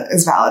Havana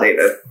is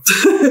validated.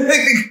 I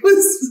think it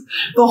was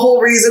the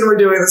whole reason we're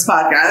doing this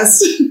podcast.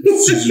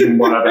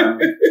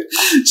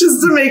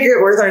 Just to make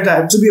it worth our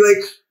time. To be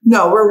like,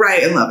 no, we're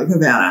right in loving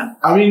Havana.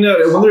 I mean,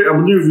 I wonder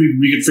if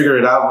we could figure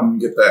it out when we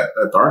get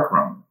that dark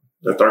rum,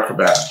 that dark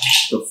Havana.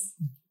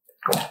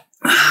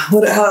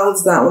 How old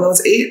is that one? That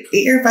was 8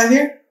 year, 5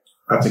 year?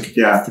 I think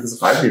it's a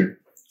 5 year.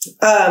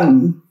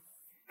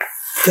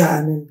 Yeah,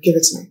 I mean, give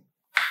it to me.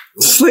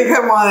 Like, I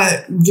want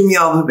it. Give me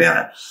all the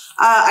Havana.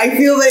 I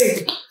feel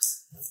like,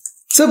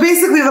 so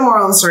basically the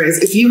moral of the story is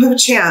if you have a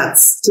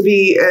chance to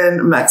be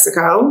in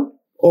Mexico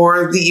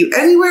or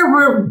anywhere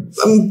where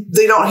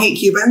they don't hate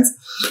Cubans.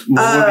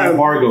 The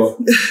embargo.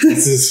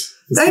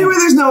 Anywhere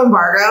there's no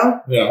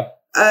embargo. Yeah.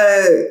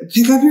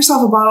 Pick up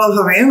yourself a bottle of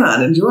Havana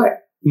and enjoy.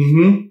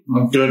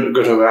 Mm-hmm.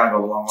 Good Havana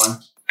goes a long way.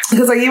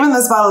 Because like even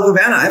this bottle of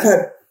Havana I've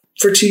had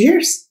for 2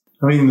 years.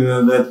 I mean,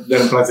 that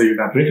implies that you're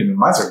not drinking. The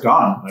mines are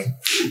gone. Like,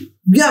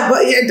 yeah, but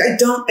I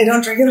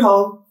don't drink at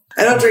home.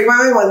 I don't drink by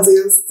my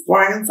onesies. It's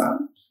boring and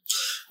fun.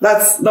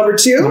 That's number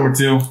 2. Number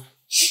 2.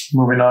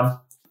 Moving on.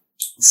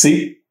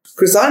 C.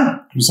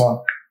 Cruzan.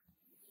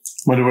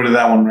 Where did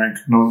that one rank?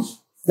 No.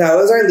 That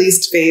was our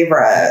least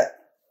favorite.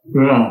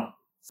 Yeah.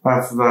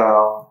 That's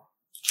the...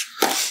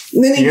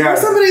 And then you're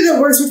somebody that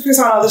works with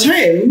Cruzan all the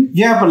time.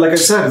 Yeah, but like I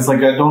said, it's like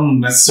I don't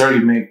necessarily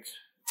make...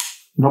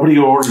 Nobody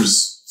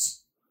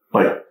orders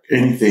like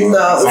anything.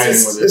 No,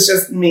 it's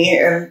just me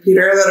and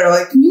Peter that are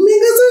like, can you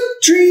make us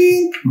a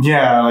drink?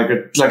 Yeah,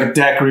 like a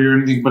daiquiri or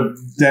anything, but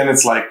then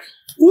it's like...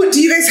 What,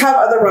 do you guys have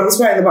other rums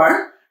behind the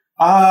bar?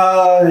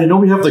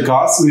 We have the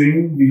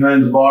Gosling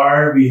behind the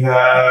bar. We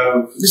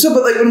have... So,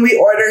 but like when we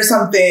order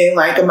something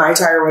like a Mai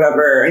Tai or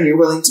whatever, and you're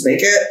willing to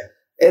make it,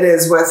 it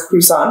is with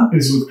Cruzan?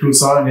 It's with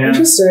Cruzan, yeah.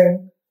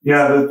 Interesting.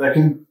 Yeah, I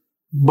can...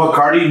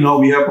 Bacardi, no,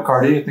 we have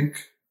Bacardi, I think.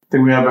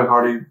 We have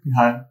Bacardi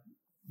behind.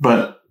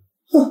 But...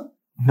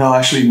 No,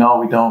 actually, no,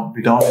 we don't.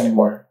 We don't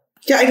anymore.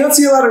 Yeah, I don't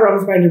see a lot of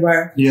rums behind your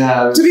bar.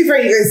 Yeah. To be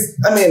fair, you guys,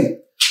 I mean,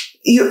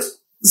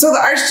 so the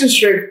Arts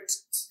District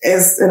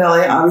is in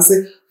LA,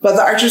 obviously, but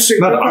the Arts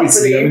District... Not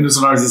obviously, I mean, there's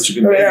an Arts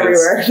District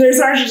everywhere. There's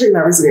an Arts District in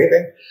every city, I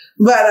think.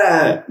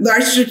 But the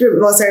Arts District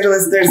in Los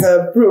Angeles, there's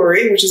a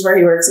brewery, which is where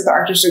he works at the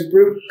Arts District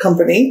Brew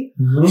Company.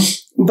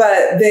 Mm-hmm.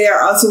 But they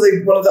are also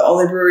like one of the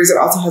only breweries that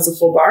also has a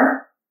full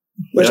bar,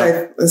 which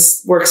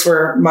this works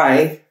for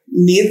my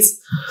needs.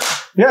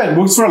 Yeah, it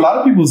works for a lot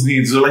of people's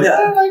needs. They're like,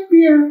 I like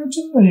beer.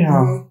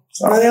 Mm-hmm.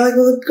 So they're like,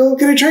 well, go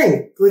get a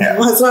drink. Like,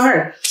 well, it's not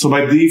hard. So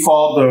by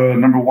default, the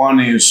number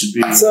 1 should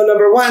be... So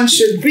number 1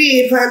 should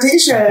be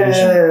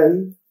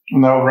Plantation.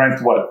 No,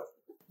 ranked what?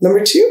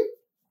 Number 2?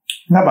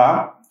 Not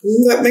bad.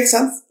 That makes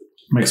sense.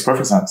 Makes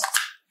perfect sense.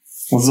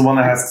 What's the one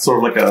that has sort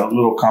of like a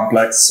little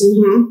complex?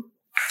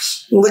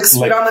 Mm-hmm. Like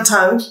sweet on the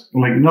tongue.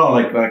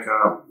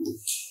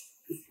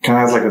 Kind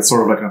of has like a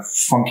sort of like a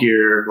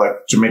funkier,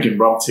 like Jamaican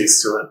rum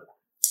taste to it.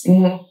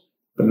 Mm-hmm.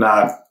 But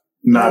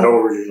not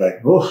overly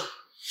like, oh.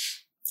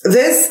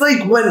 This,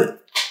 like, when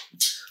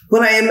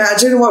I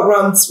imagine what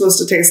rum's supposed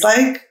to taste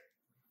like,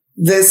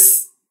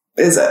 this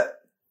is it.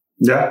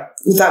 Yeah.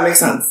 If that makes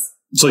sense.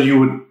 So you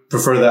would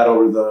prefer that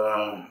over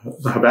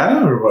the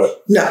Havana or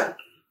what? No.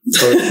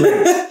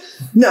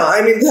 No,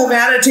 I mean, the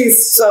Havana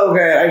tastes so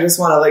good. I just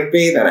want to, like,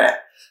 bathe in it.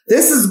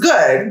 This is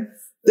good.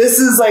 This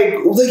is, like,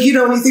 you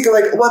know, when you think of,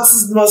 like,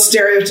 what's the most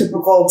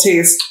stereotypical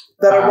taste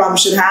that a rum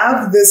should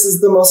have, this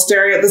is the most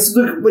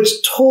which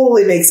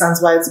totally makes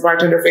sense why it's a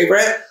bartender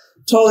favorite.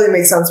 Totally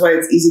makes sense why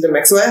it's easy to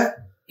mix with.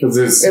 Because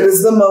it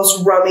is the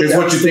most rummy. It's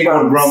what you think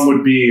what rum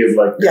would be is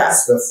like.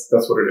 Yes,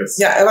 that's what it is.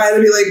 Yeah, if I had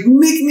to be like,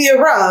 make me a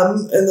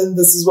rum, and then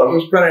this is what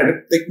was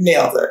Brenner like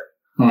nailed it.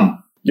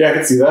 Yeah, I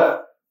can see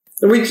that.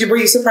 Were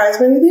you surprised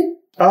by anything?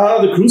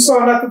 The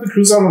Cruzan. I thought the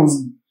Cruzan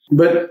was,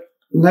 but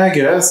I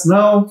guess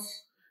no,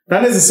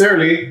 not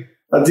necessarily.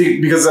 I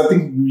think because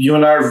you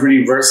and I are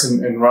really versed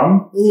in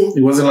rum. Mm-hmm.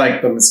 It wasn't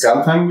like the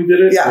mezcal time we did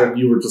it. Yeah,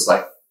 you were just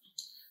like,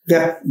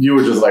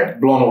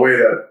 blown away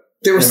that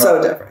they were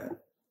so different.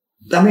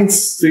 I mean,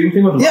 same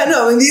thing with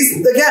no. And these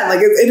again, like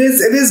it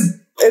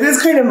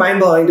is kind of mind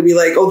blowing to be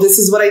like, oh, this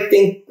is what I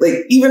think.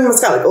 Like even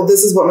mezcal, like, oh,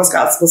 this is what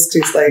mezcal is supposed to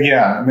taste like.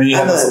 Yeah, and then you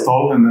have the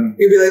sotol, and then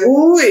you'd be like,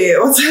 wait,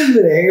 what's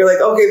happening? You're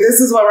like, okay, this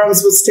is what rum is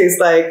supposed to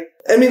taste like.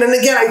 I mean, and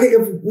again, I think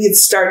if we'd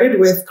started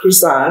with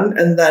Cruzan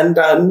and then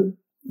done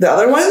the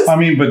other ones. I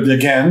mean, but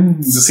again,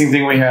 the same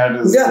thing we had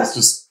is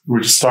we're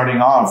just starting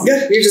off.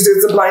 Yeah,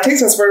 it's a blind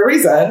taste test for a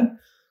reason.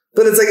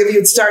 But it's like if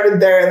you'd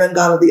started there and then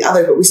gone to the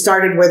other, but we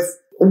started with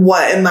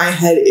what in my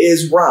head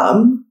is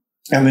rum.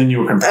 And then you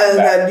were comparing And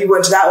that. then you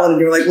went to that one and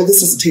you're like, well, this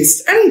doesn't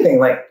taste anything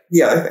like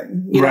the other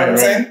thing. You know what I'm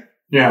saying?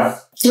 Yeah.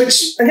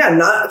 Which, again,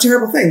 not a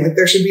terrible thing. Like,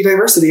 there should be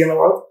diversity in the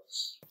world.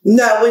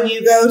 Now, when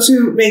you go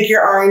to make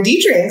your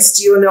R&D drinks,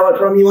 do you know what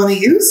rum you want to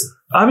use?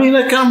 I mean,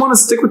 I kind of want to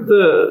stick with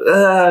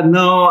the.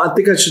 No, I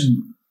think I should.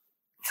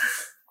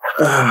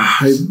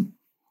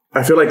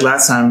 I feel like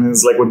last time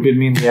is like what bit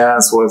me in the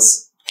ass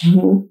was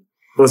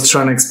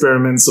trying to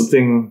experiment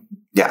something.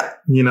 Yeah.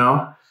 You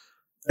know,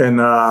 and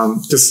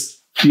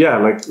just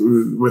like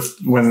with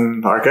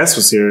when our guest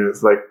was here,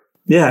 it's like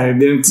I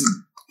didn't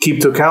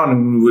keep to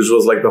account, which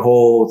was like the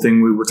whole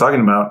thing we were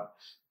talking about.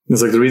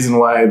 It's like the reason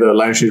why the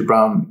Lion Shade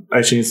Brown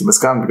I changed the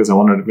mezcal because I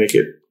wanted to make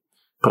it.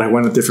 But I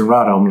went a different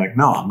route. I'm like,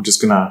 no, I'm just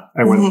gonna.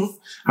 I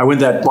went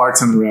that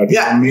bartender route.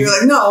 Yeah, you're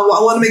like, no,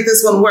 I want to make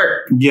this one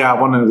work. Yeah,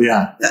 I want to.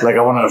 Yeah, like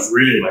I want to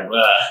really like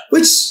that.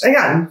 Which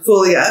again,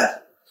 fully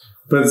get.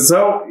 But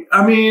so,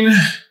 I mean,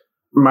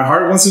 my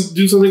heart wants to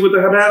do something with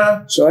the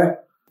Havana. Sure.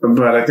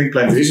 But I think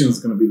Plantation is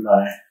going to be my.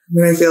 I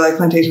mean, I feel like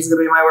Plantation is going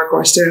to be my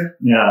workhorse too.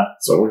 Yeah,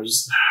 so we're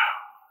just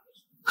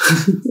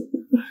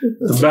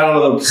the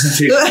battle of the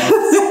Plantation.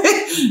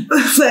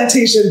 The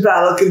Plantation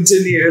battle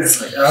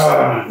continues. Like,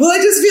 well, I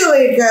just feel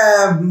like,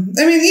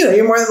 I mean, you know,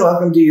 you're more than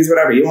welcome to use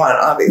whatever you want,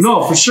 obviously.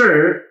 No, for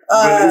sure.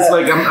 But it's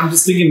like, I'm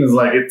just thinking is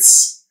like,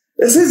 it's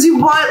says you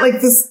want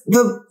like this,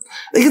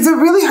 like it's a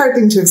really hard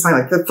thing to explain.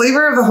 Like the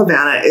flavor of the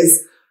Havana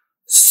is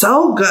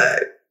so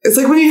good. It's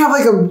like when you have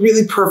like a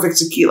really perfect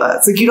tequila.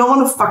 It's like you don't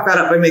want to fuck that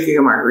up by making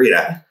a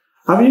margarita.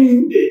 I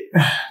mean,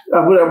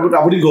 I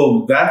wouldn't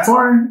go that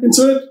far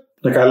into it.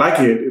 Like, I like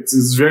it.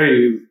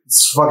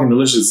 It's fucking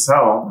delicious as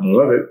hell. I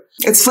love it.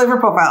 Its flavor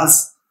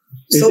profiles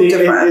so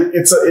different.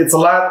 It's a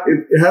lot.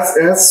 It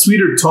has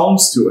sweeter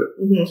tones to it.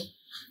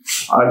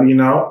 You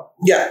know.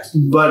 Yeah.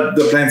 But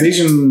the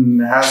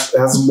Plantation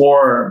has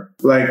more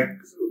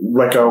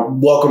like a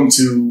welcome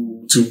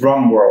to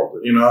rum world.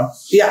 You know.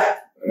 Yeah.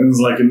 And it's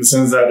like in the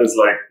sense that it's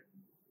like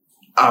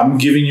I'm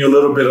giving you a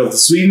little bit of the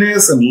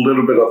sweetness and a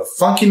little bit of the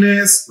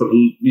funkiness, but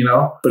you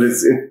know, but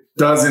it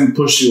doesn't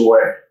push you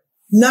away.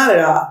 Not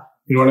at all.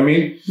 You know what I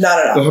mean? Not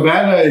at all. The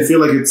Havana, I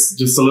feel like it's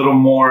just a little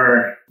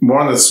more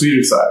on the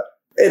sweeter side.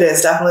 It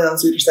is definitely on the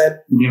sweeter side.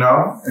 You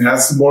know, it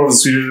has more of a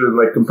sweeter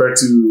like compared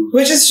to.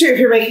 Which is true. If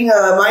you're making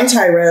a Mai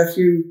Tai riff,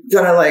 you're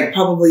gonna like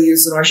probably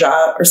use an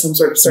orgeat or some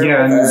sort of syrup.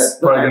 Yeah, and it's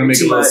probably gonna make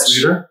it a little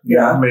sweeter.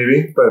 Yeah,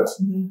 maybe. But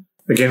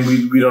again,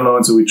 we don't know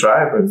until we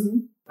try. But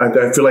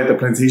I feel like the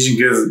Plantation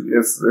gives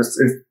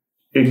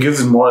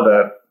it more of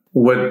that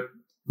what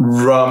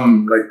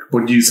rum, like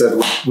what you said,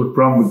 what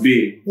rum would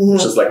be,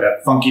 which is like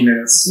that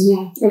funkiness,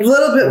 a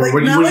little bit like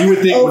what you would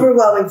think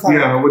overwhelming fun.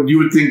 Yeah, what you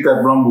would think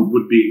that rum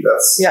would be.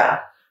 That's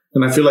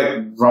and I feel like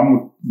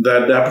rum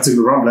that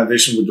particular rum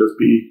Plantation would just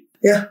be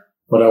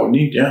what I would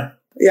need. Yeah,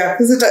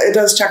 because it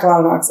does check a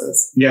lot of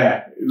boxes.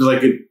 Yeah,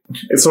 like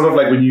it's sort of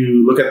like when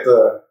you look at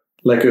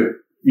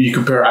you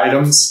compare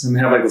items and they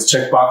have like those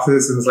check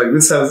boxes and it's like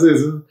this has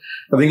this.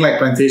 I think like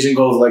Plantation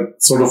goes like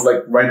sort of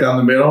like right down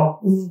the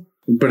middle.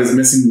 But it's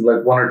missing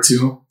like one or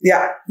two.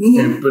 Yeah.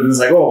 But it's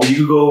like, but you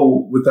could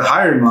go with the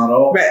higher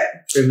model. Right.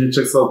 And it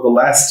checks out the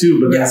last two.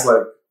 But it's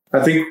like,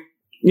 I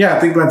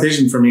think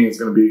Plantation for me is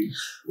going to be.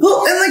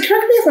 Well, and like,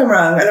 correct me if I'm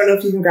wrong. I don't know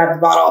if you can grab the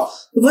bottle.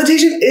 The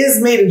Plantation is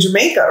made in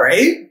Jamaica,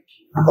 right?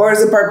 Or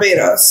is it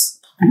Barbados?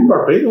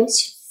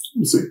 Barbados. Let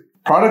me see.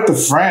 Product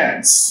of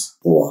France.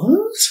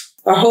 What?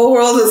 Our whole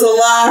world is a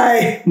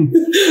lie.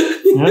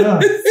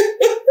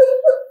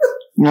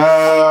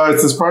 Yeah. It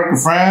says product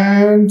of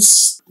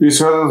France.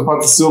 These are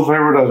about the still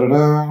flavor,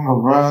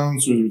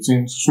 runs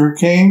between sugar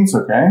canes.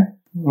 Okay.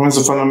 It's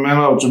a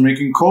fundamental of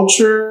Jamaican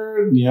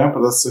culture. Yeah,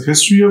 but that's the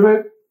history of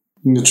it.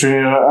 In the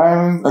Trinidad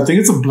Islands. I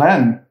think it's a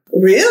blend.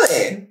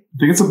 Really? I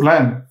think it's a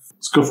blend.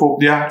 Skillful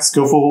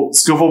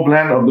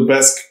blend of the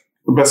best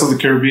of the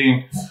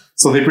Caribbean.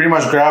 So they pretty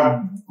much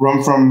grab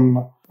rum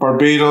from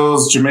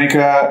Barbados,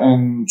 Jamaica,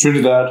 and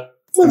Trinidad.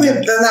 Well,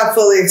 then that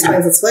fully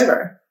explains its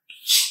flavor.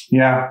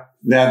 Yeah,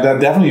 that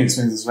definitely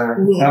explains its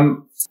flavor.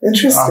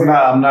 Interesting.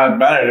 I'm not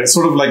mad at it. It's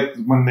sort of like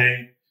when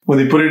they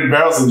put it in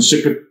barrels and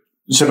ship it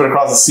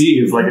across the sea.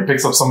 It's like it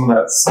picks up some of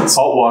that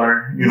salt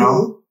water, you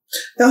know.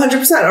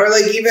 100%. Or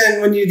like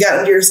even when you get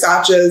into your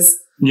scotches,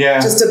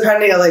 just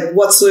depending on like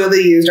what soil they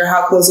used or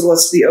how close it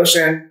was to the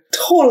ocean,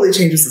 totally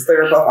changes the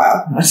flavor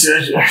profile.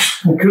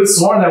 I could have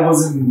sworn that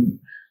wasn't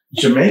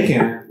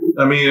Jamaican.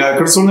 I mean, I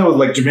could have sworn that was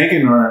like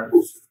Jamaican or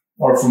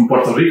from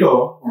Puerto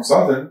Rico or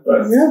something.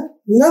 But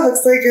no,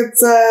 looks like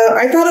it's.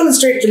 I thought it was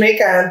straight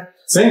Jamaican.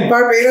 Same.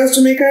 Barbados,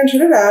 Jamaica, and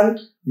Trinidad.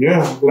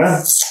 Yeah,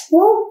 glad.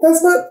 Well,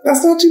 that's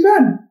not too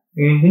bad.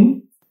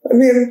 I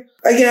mean,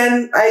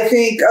 again, I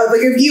think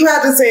like if you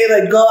had to say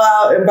like go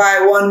out and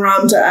buy one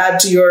rum to add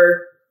to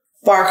your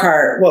bar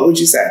cart, what would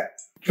you say?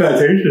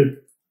 Plantation.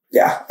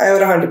 Yeah, I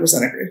would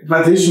 100% agree.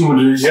 Plantation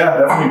would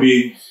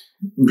definitely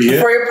be it.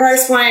 For your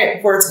price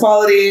point, for its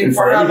quality, and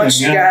for how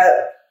much you get,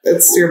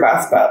 it's your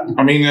best bet.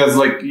 I mean, it's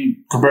like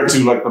compared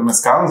to like the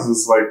mezcals,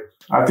 it's like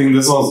I think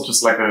this one's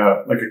just like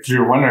a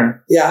clear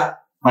winner. Yeah.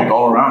 Like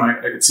all around,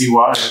 I could see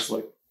why. It's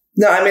like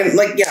No, I mean,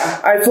 like,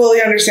 yeah, I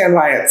fully understand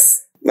why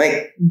it's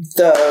like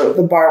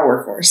the bar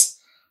workhorse.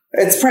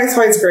 Its price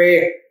point's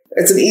great.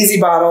 It's an easy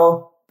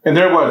bottle. And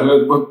there,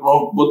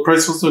 what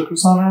price was the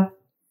croissant at?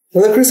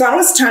 Well, the croissant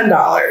was $10.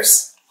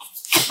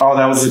 Oh,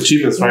 that was the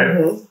cheapest, right?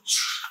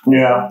 Mm-hmm.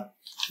 Yeah.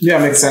 Yeah,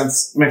 makes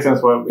sense. Makes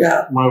sense why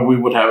we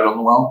would have it on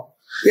the well.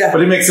 Yeah.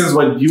 But it makes sense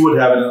why you would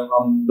have it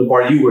on the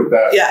bar you worked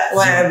at. Yeah,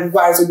 when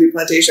Wise would be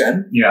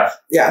Plantation. Yeah.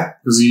 Yeah.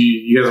 Because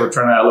you guys were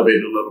trying to elevate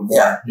it a little more.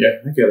 Yeah.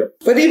 Yeah, I get it.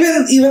 But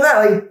even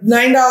that, like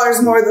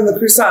 $9 more than the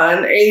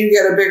croissant, A, you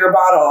get a bigger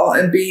bottle,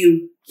 and B,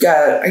 you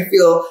get, I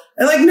feel,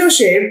 and like no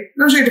shade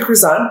to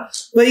croissant,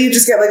 but you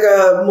just get like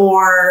a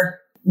more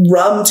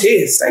rum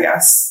taste, I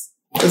guess.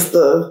 Is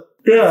the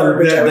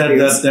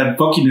that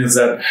funkiness,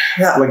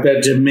 like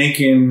that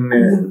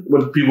Jamaican,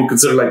 what people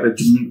consider like that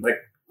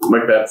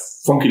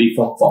funkity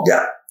funk.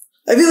 Yeah,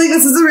 I feel like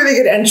this is a really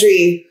good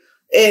entry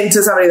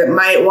into somebody that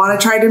might want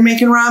to try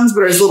Jamaican rums,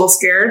 but is a little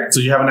scared. So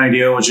you have an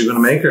idea what you're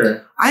going to make,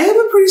 or? I have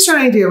a pretty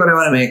strong idea what I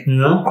want to make.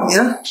 Yeah.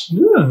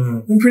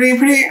 I'm pretty.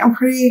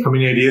 How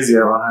many ideas do you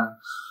have on hand?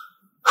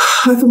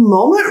 At the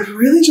moment,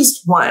 really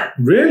just one.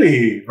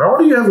 Really? What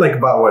do you have like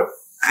about what?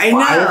 I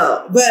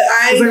know, but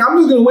I'm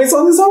just going to waste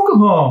all this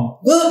alcohol.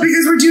 Well,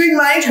 because we're doing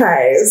Mai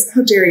Tais.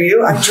 How dare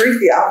you? I drink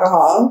the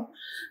alcohol.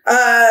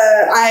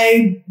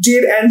 I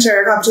did enter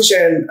a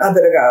competition a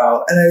bit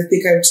ago, and I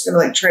think I'm just going to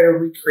like try to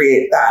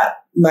recreate that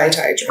Mai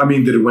Tai drink. I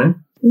mean, did it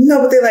win?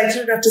 No, but they liked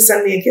it enough to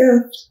send me a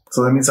gift.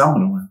 So that means I'm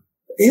going to win.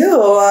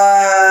 Ew,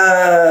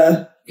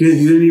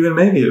 you didn't even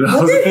make it. Well,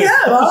 all of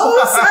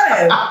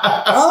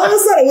a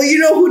sudden. Well, you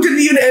know who didn't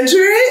even enter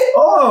it?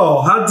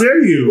 Oh, how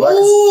dare you?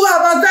 Ooh, how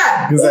about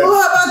that?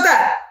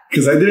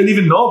 Because I didn't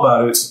even know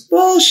about it.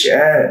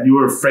 Bullshit. You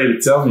were afraid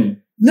to tell me.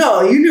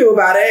 No, you knew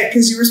about it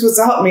because you were supposed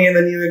to help me and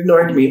then you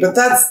ignored me. But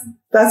that's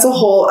a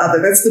whole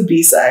other, that's the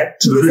B-side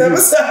to this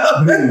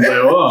episode.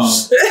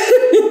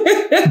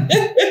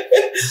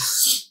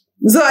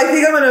 So I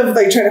think I'm going to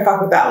like try to fuck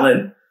with that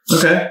one.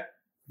 Okay.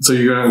 So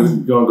you're going to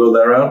go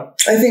that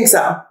route? I think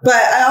so. But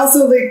I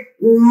also like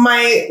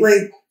might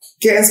like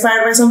get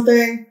inspired by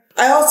something.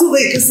 I also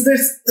like, because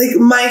there's like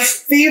my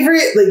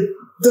favorite, like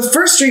the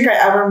first drink I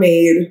ever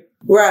made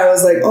where I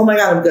was like, oh my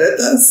God, I'm good at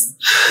this.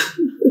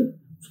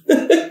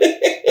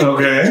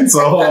 Okay,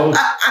 so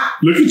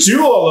look at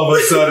you all of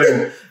a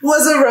sudden.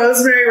 Was a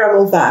rosemary rum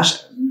old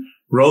fashioned.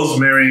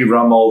 Rosemary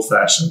rum old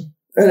fashioned.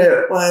 And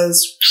it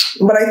was,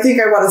 but I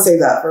think I want to save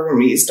that for when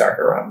we use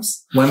darker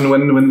rums.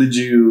 When did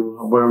you,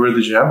 where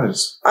did you have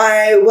this?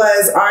 I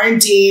was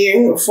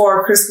R&D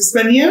for Christmas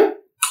menu.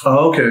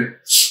 Oh, okay.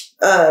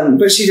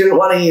 But she didn't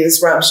want to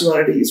use rum. She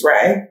wanted to use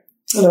rye.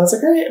 And I was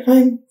like, all right,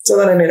 fine. So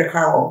then I made a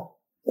caramel,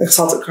 like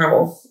salted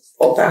caramel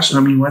old fashioned.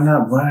 I mean, why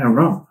not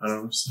rum? I don't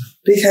understand.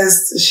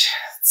 Because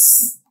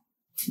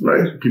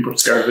right, people are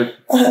scared of it.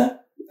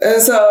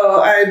 And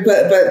so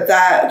but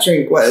that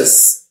drink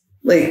was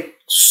like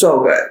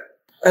so good.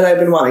 And I've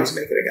been wanting to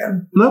make it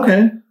again.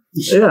 Okay.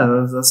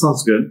 Yeah, that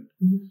sounds good.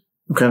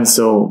 I'm kind of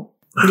still...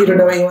 You don't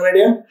know what you want to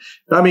do?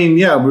 I mean,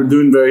 yeah, we're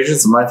doing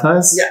variations of Mai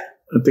Tais. Yeah.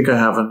 I think I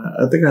have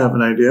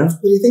an idea.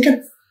 What are you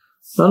thinking?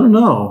 I don't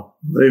know.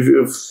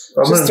 Just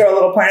throw a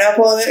little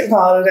pineapple in it and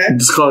call it a day?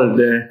 Just call it a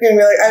day. You're going to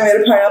be like, I made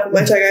a pineapple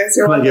Mai Tai, guys.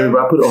 Come on, I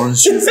put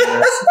orange juice in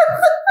it.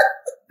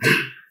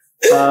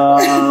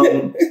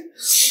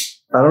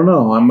 I don't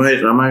know. I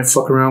might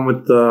fuck around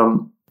with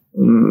the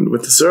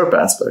syrup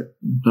aspect.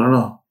 I don't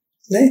know.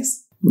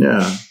 Nice.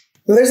 Yeah.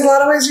 Well, there's a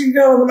lot of ways you can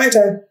go with a Mai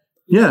Tai.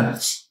 Yeah.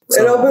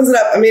 It opens it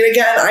up. I mean,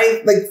 again,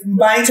 I like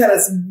my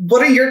tenets.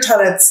 What are your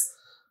tenets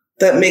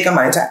that make a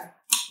Mai Tai?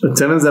 The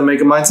tenets that make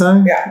a Mai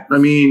Tai? Yeah. I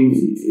mean,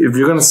 if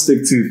you're gonna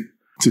stick to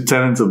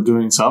tenets of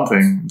doing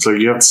something, so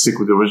you have to stick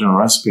with the original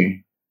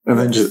recipe and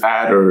then just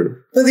add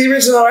or. But the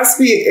original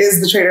recipe is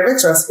the Trader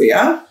Vic's recipe,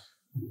 yeah.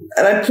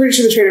 And I'm pretty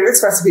sure the Trader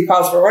Vic's recipe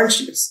calls for orange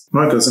juice.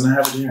 No, it doesn't. I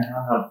have it here.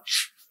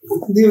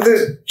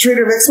 The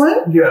Trader Vic's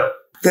one? Yeah.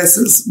 This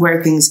is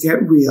where things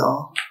get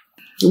real.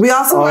 We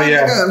also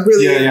have a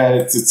really... Yeah.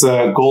 It's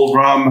a gold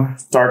rum,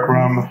 dark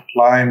rum,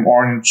 lime,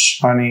 orange,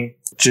 honey,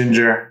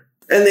 ginger.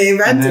 And they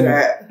invented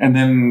it. And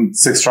then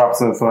 6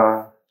 drops of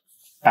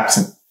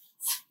absinthe.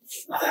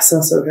 Oh, that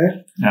sounds so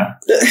good. Yeah.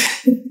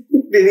 Didn't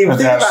even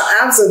think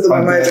about absinthe in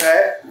my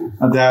diet.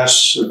 A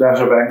dash of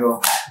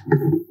Anglo.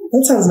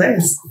 That sounds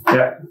nice.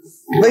 Yeah.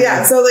 But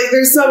yeah, so like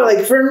there's some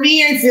like for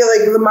me, I feel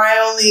like my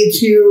only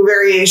 2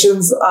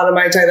 variations on a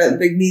Mai Tai that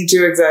they need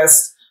to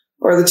exist,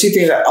 or the 2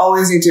 things that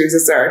always need to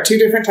exist, there are 2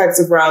 different types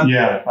of rum.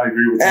 Yeah, I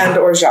agree with that. And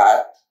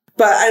orgeat.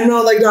 But I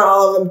know like not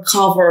all of them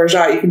call for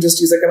orgeat. You can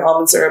just use like an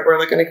almond syrup or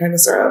like any kind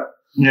of syrup.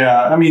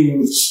 Yeah, I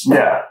mean,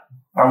 yeah.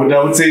 I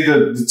would say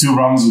the 2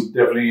 rums would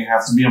definitely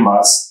have to be a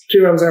must.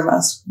 2 rums are a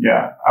must.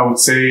 Yeah. I would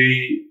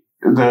say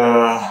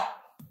the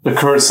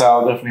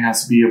curacao definitely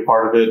has to be a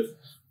part of it.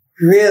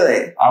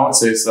 Really? I would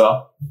say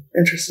so.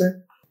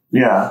 Interesting.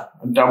 Yeah.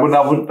 I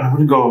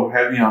wouldn't go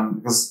heavy on,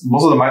 because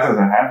most of the Mai Tais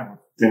I had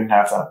didn't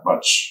have that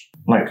much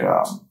like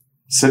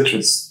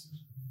citrus.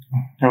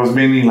 It was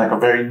mainly like a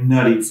very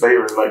nutty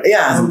flavor, like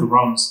because of the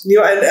rums.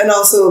 And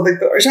also like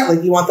the orgeat,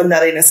 like you want the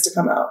nuttiness to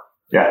come out.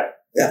 Yeah.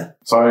 Yeah.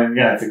 So I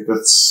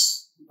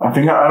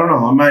think I don't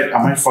know. I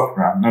might fuck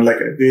around. I like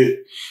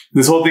it.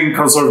 This whole thing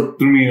sort of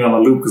threw me on a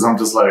loop because I'm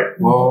just like,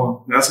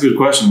 well, that's a good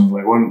question.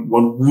 Like,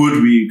 what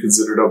would we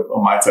consider a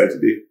Mai Tai to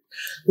be?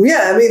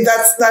 Yeah, I mean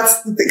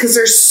that's because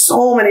there's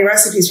so many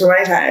recipes for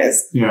Mai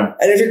Tais. Yeah.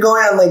 And if you're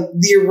going on like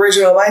the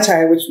original Mai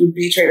Tai, which would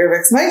be Trader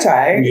Vic's Mai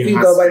Tai, if you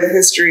go by the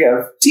history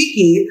of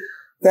Tiki,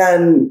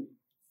 then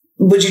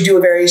would you do a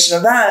variation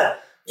of that?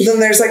 But then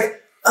there's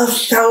like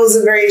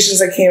 1,000 variations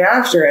that came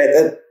after it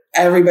that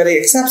everybody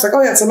accepts. Like,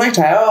 oh yeah, it's a Mai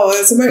Tai. Oh,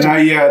 it's a Mai Tai.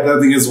 Yeah, I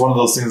think it's one of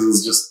those things.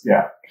 Is just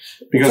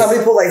because some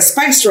people like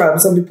spiced rum.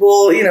 Some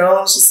people,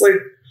 it's just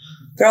like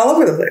they're all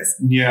over the place.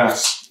 Yeah,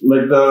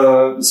 like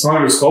the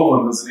Smuggler's Cove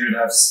one doesn't even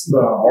have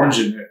orange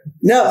in it.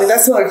 No, I mean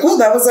that's not cool.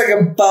 That was like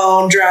a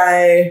bone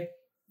dry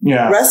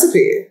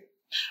recipe.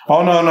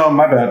 Oh no,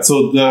 my bad.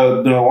 So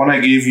the one I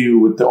gave you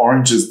with the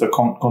orange is the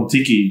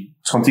Kontiki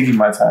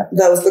Mai Tai.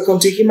 That was the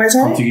Kontiki Mai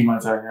Tai? Kontiki Mai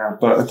Tai, yeah.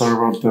 But I thought I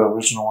wrote the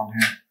original one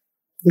here.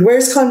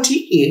 Where's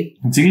Kontiki?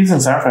 Kontiki's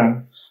in San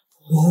Fran.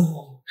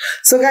 Oh.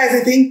 So guys,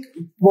 I think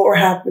what we're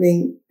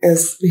happening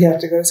is we have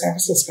to go to San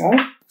Francisco.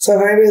 So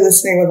if anybody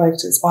listening would like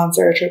to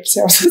sponsor a trip to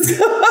San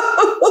Francisco.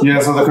 Yeah,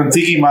 so the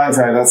Kontiki Mai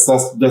Tai, that's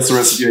the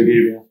recipe I gave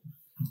you.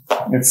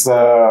 It's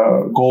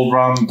gold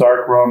rum,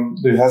 dark rum.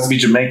 It has to be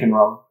Jamaican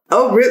rum.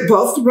 Oh,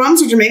 both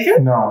rums are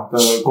Jamaican? No,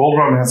 the gold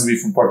rum has to be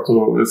from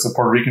it's a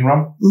Puerto Rican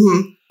rum.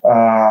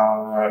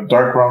 Mm-hmm.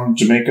 Dark rum,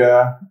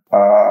 Jamaica,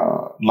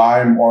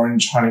 lime,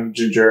 orange, honey,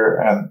 ginger,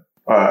 and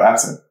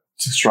absinthe.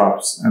 6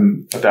 drops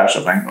and a dash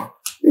of mango.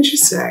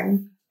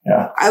 Interesting.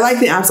 Yeah. I like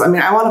the absinthe. I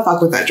mean, I want to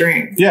fuck with that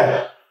drink.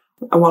 Yeah.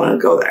 I want to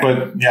go there.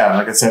 But yeah,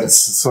 like I said, it's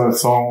so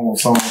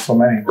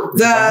many.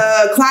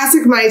 The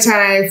classic Mai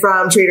Tai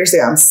from Trader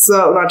Sam's.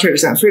 So not Trader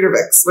Sam's, Trader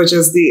Vic's, which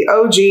is the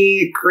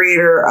OG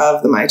creator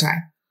of the Mai Tai.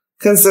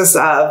 Consists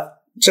of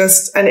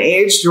just an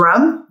aged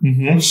rum,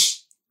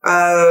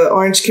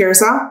 orange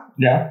curacao,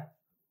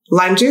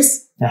 lime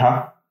juice,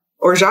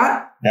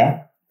 orgeat,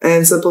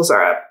 and simple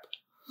syrup.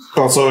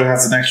 Also, it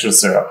has an extra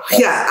syrup.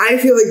 Yeah, I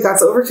feel like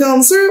that's overkill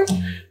in syrup.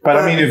 But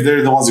I mean, if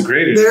they're the ones who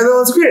created it. They're the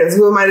ones who created it.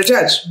 Who am I to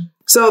judge?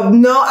 So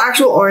no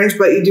actual orange,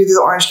 but you do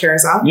the orange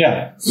curacao.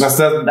 Yeah, that's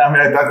that. I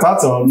mean, I thought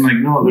so. I'm like,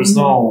 no, there's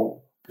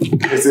no.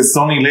 It's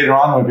only later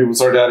on when people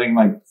start adding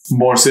like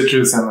more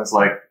citrus, and it's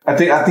like I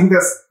think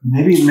that's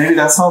maybe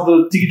that's how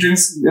the tiki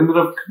drinks ended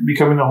up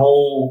becoming a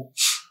whole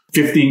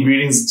 50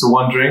 ingredients into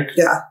one drink.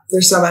 Yeah,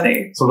 there's so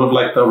many. Sort of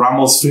like the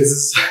Ramos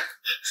fizzes.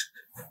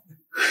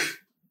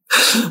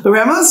 The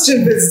Ramos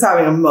Gin Fizz is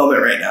having a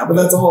moment right now, but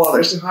that's a whole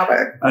other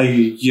topic.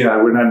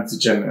 We're not into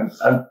gin.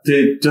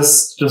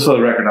 Just for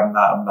the record, I'm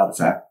not a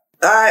fan.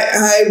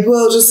 I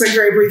will just like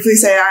very briefly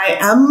say I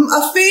am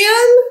a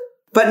fan,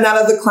 but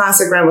not of the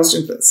classic Ramos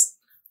Gin Fizz.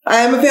 I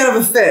am a fan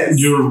of a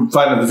fizz. You're a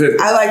fan of the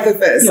fizz. I like the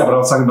fizz. Yeah, but I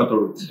was talking about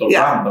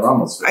the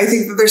Ramos fizz. I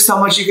think that there's so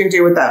much you can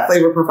do with that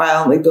flavor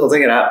profile and like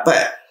building it up,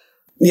 but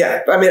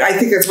yeah, I mean, I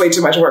think it's way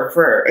too much work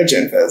for a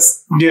gin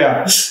fizz.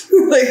 Yeah, that's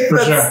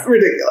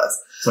ridiculous.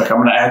 It's like, I'm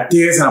going to add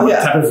this, and I'm going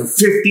to tap it for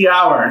 50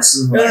 hours.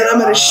 And then I'm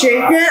going to shake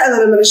it, and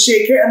then I'm going to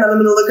shake it, and then I'm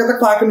going to look at the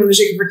clock, and I'm going to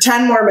shake it for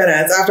 10 more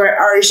minutes after I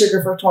already shook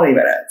it for 20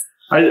 minutes.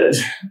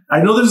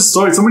 I know there's a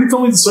story. Somebody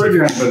told me the story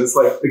behind it, but it's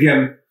like,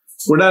 again,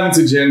 we're not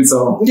into gin,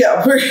 so...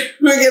 Yeah, we're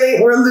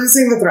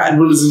losing the thread.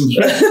 We're losing the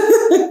thread.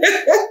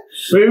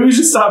 Maybe we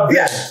should stop.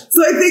 Yeah.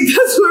 So I think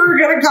that's what we're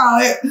going to call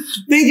it.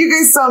 Thank you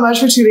guys so much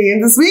for tuning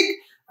in this week.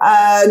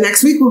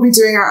 Next week we'll be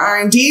doing our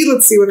R&D.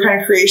 Let's see what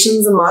kind of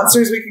creations and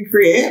monsters we can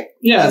create.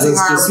 Yeah, using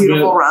our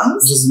beautiful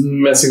rums. Just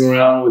messing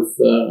around with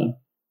the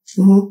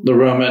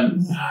rum,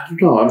 and I don't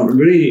know.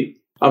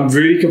 I'm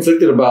really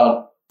conflicted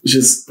about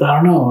just. I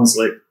don't know. It's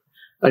like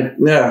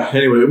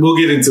Anyway, we'll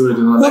get into it.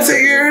 We'll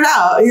figure it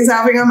out. He's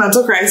having a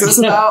mental crisis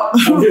about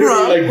I'm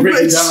rum. Like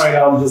breaking down right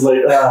now. I'm just like,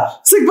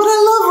 It's like, but I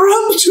love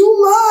rum too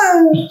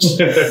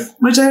much,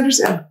 which I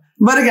understand.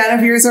 But again,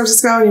 if you're in San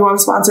Francisco and you want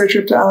to sponsor a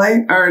trip to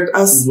LA or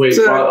us,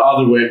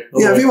 other way.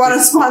 If you want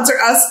to sponsor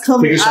us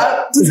coming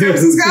out to San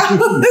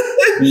Francisco,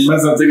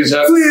 take a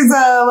shot. Please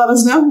let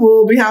us know.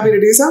 We'll be happy to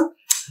do so.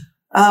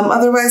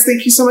 Otherwise,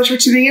 thank you so much for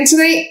tuning in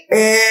tonight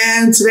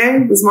and today,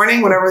 this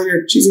morning, whenever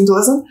you're choosing to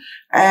listen.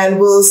 And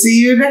we'll see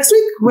you next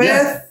week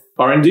with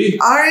R&D.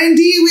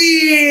 R&D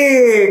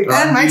week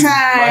and Mai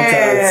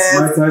Tai.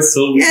 Mai Tai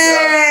still week.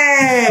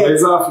 Yay!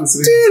 Plays off.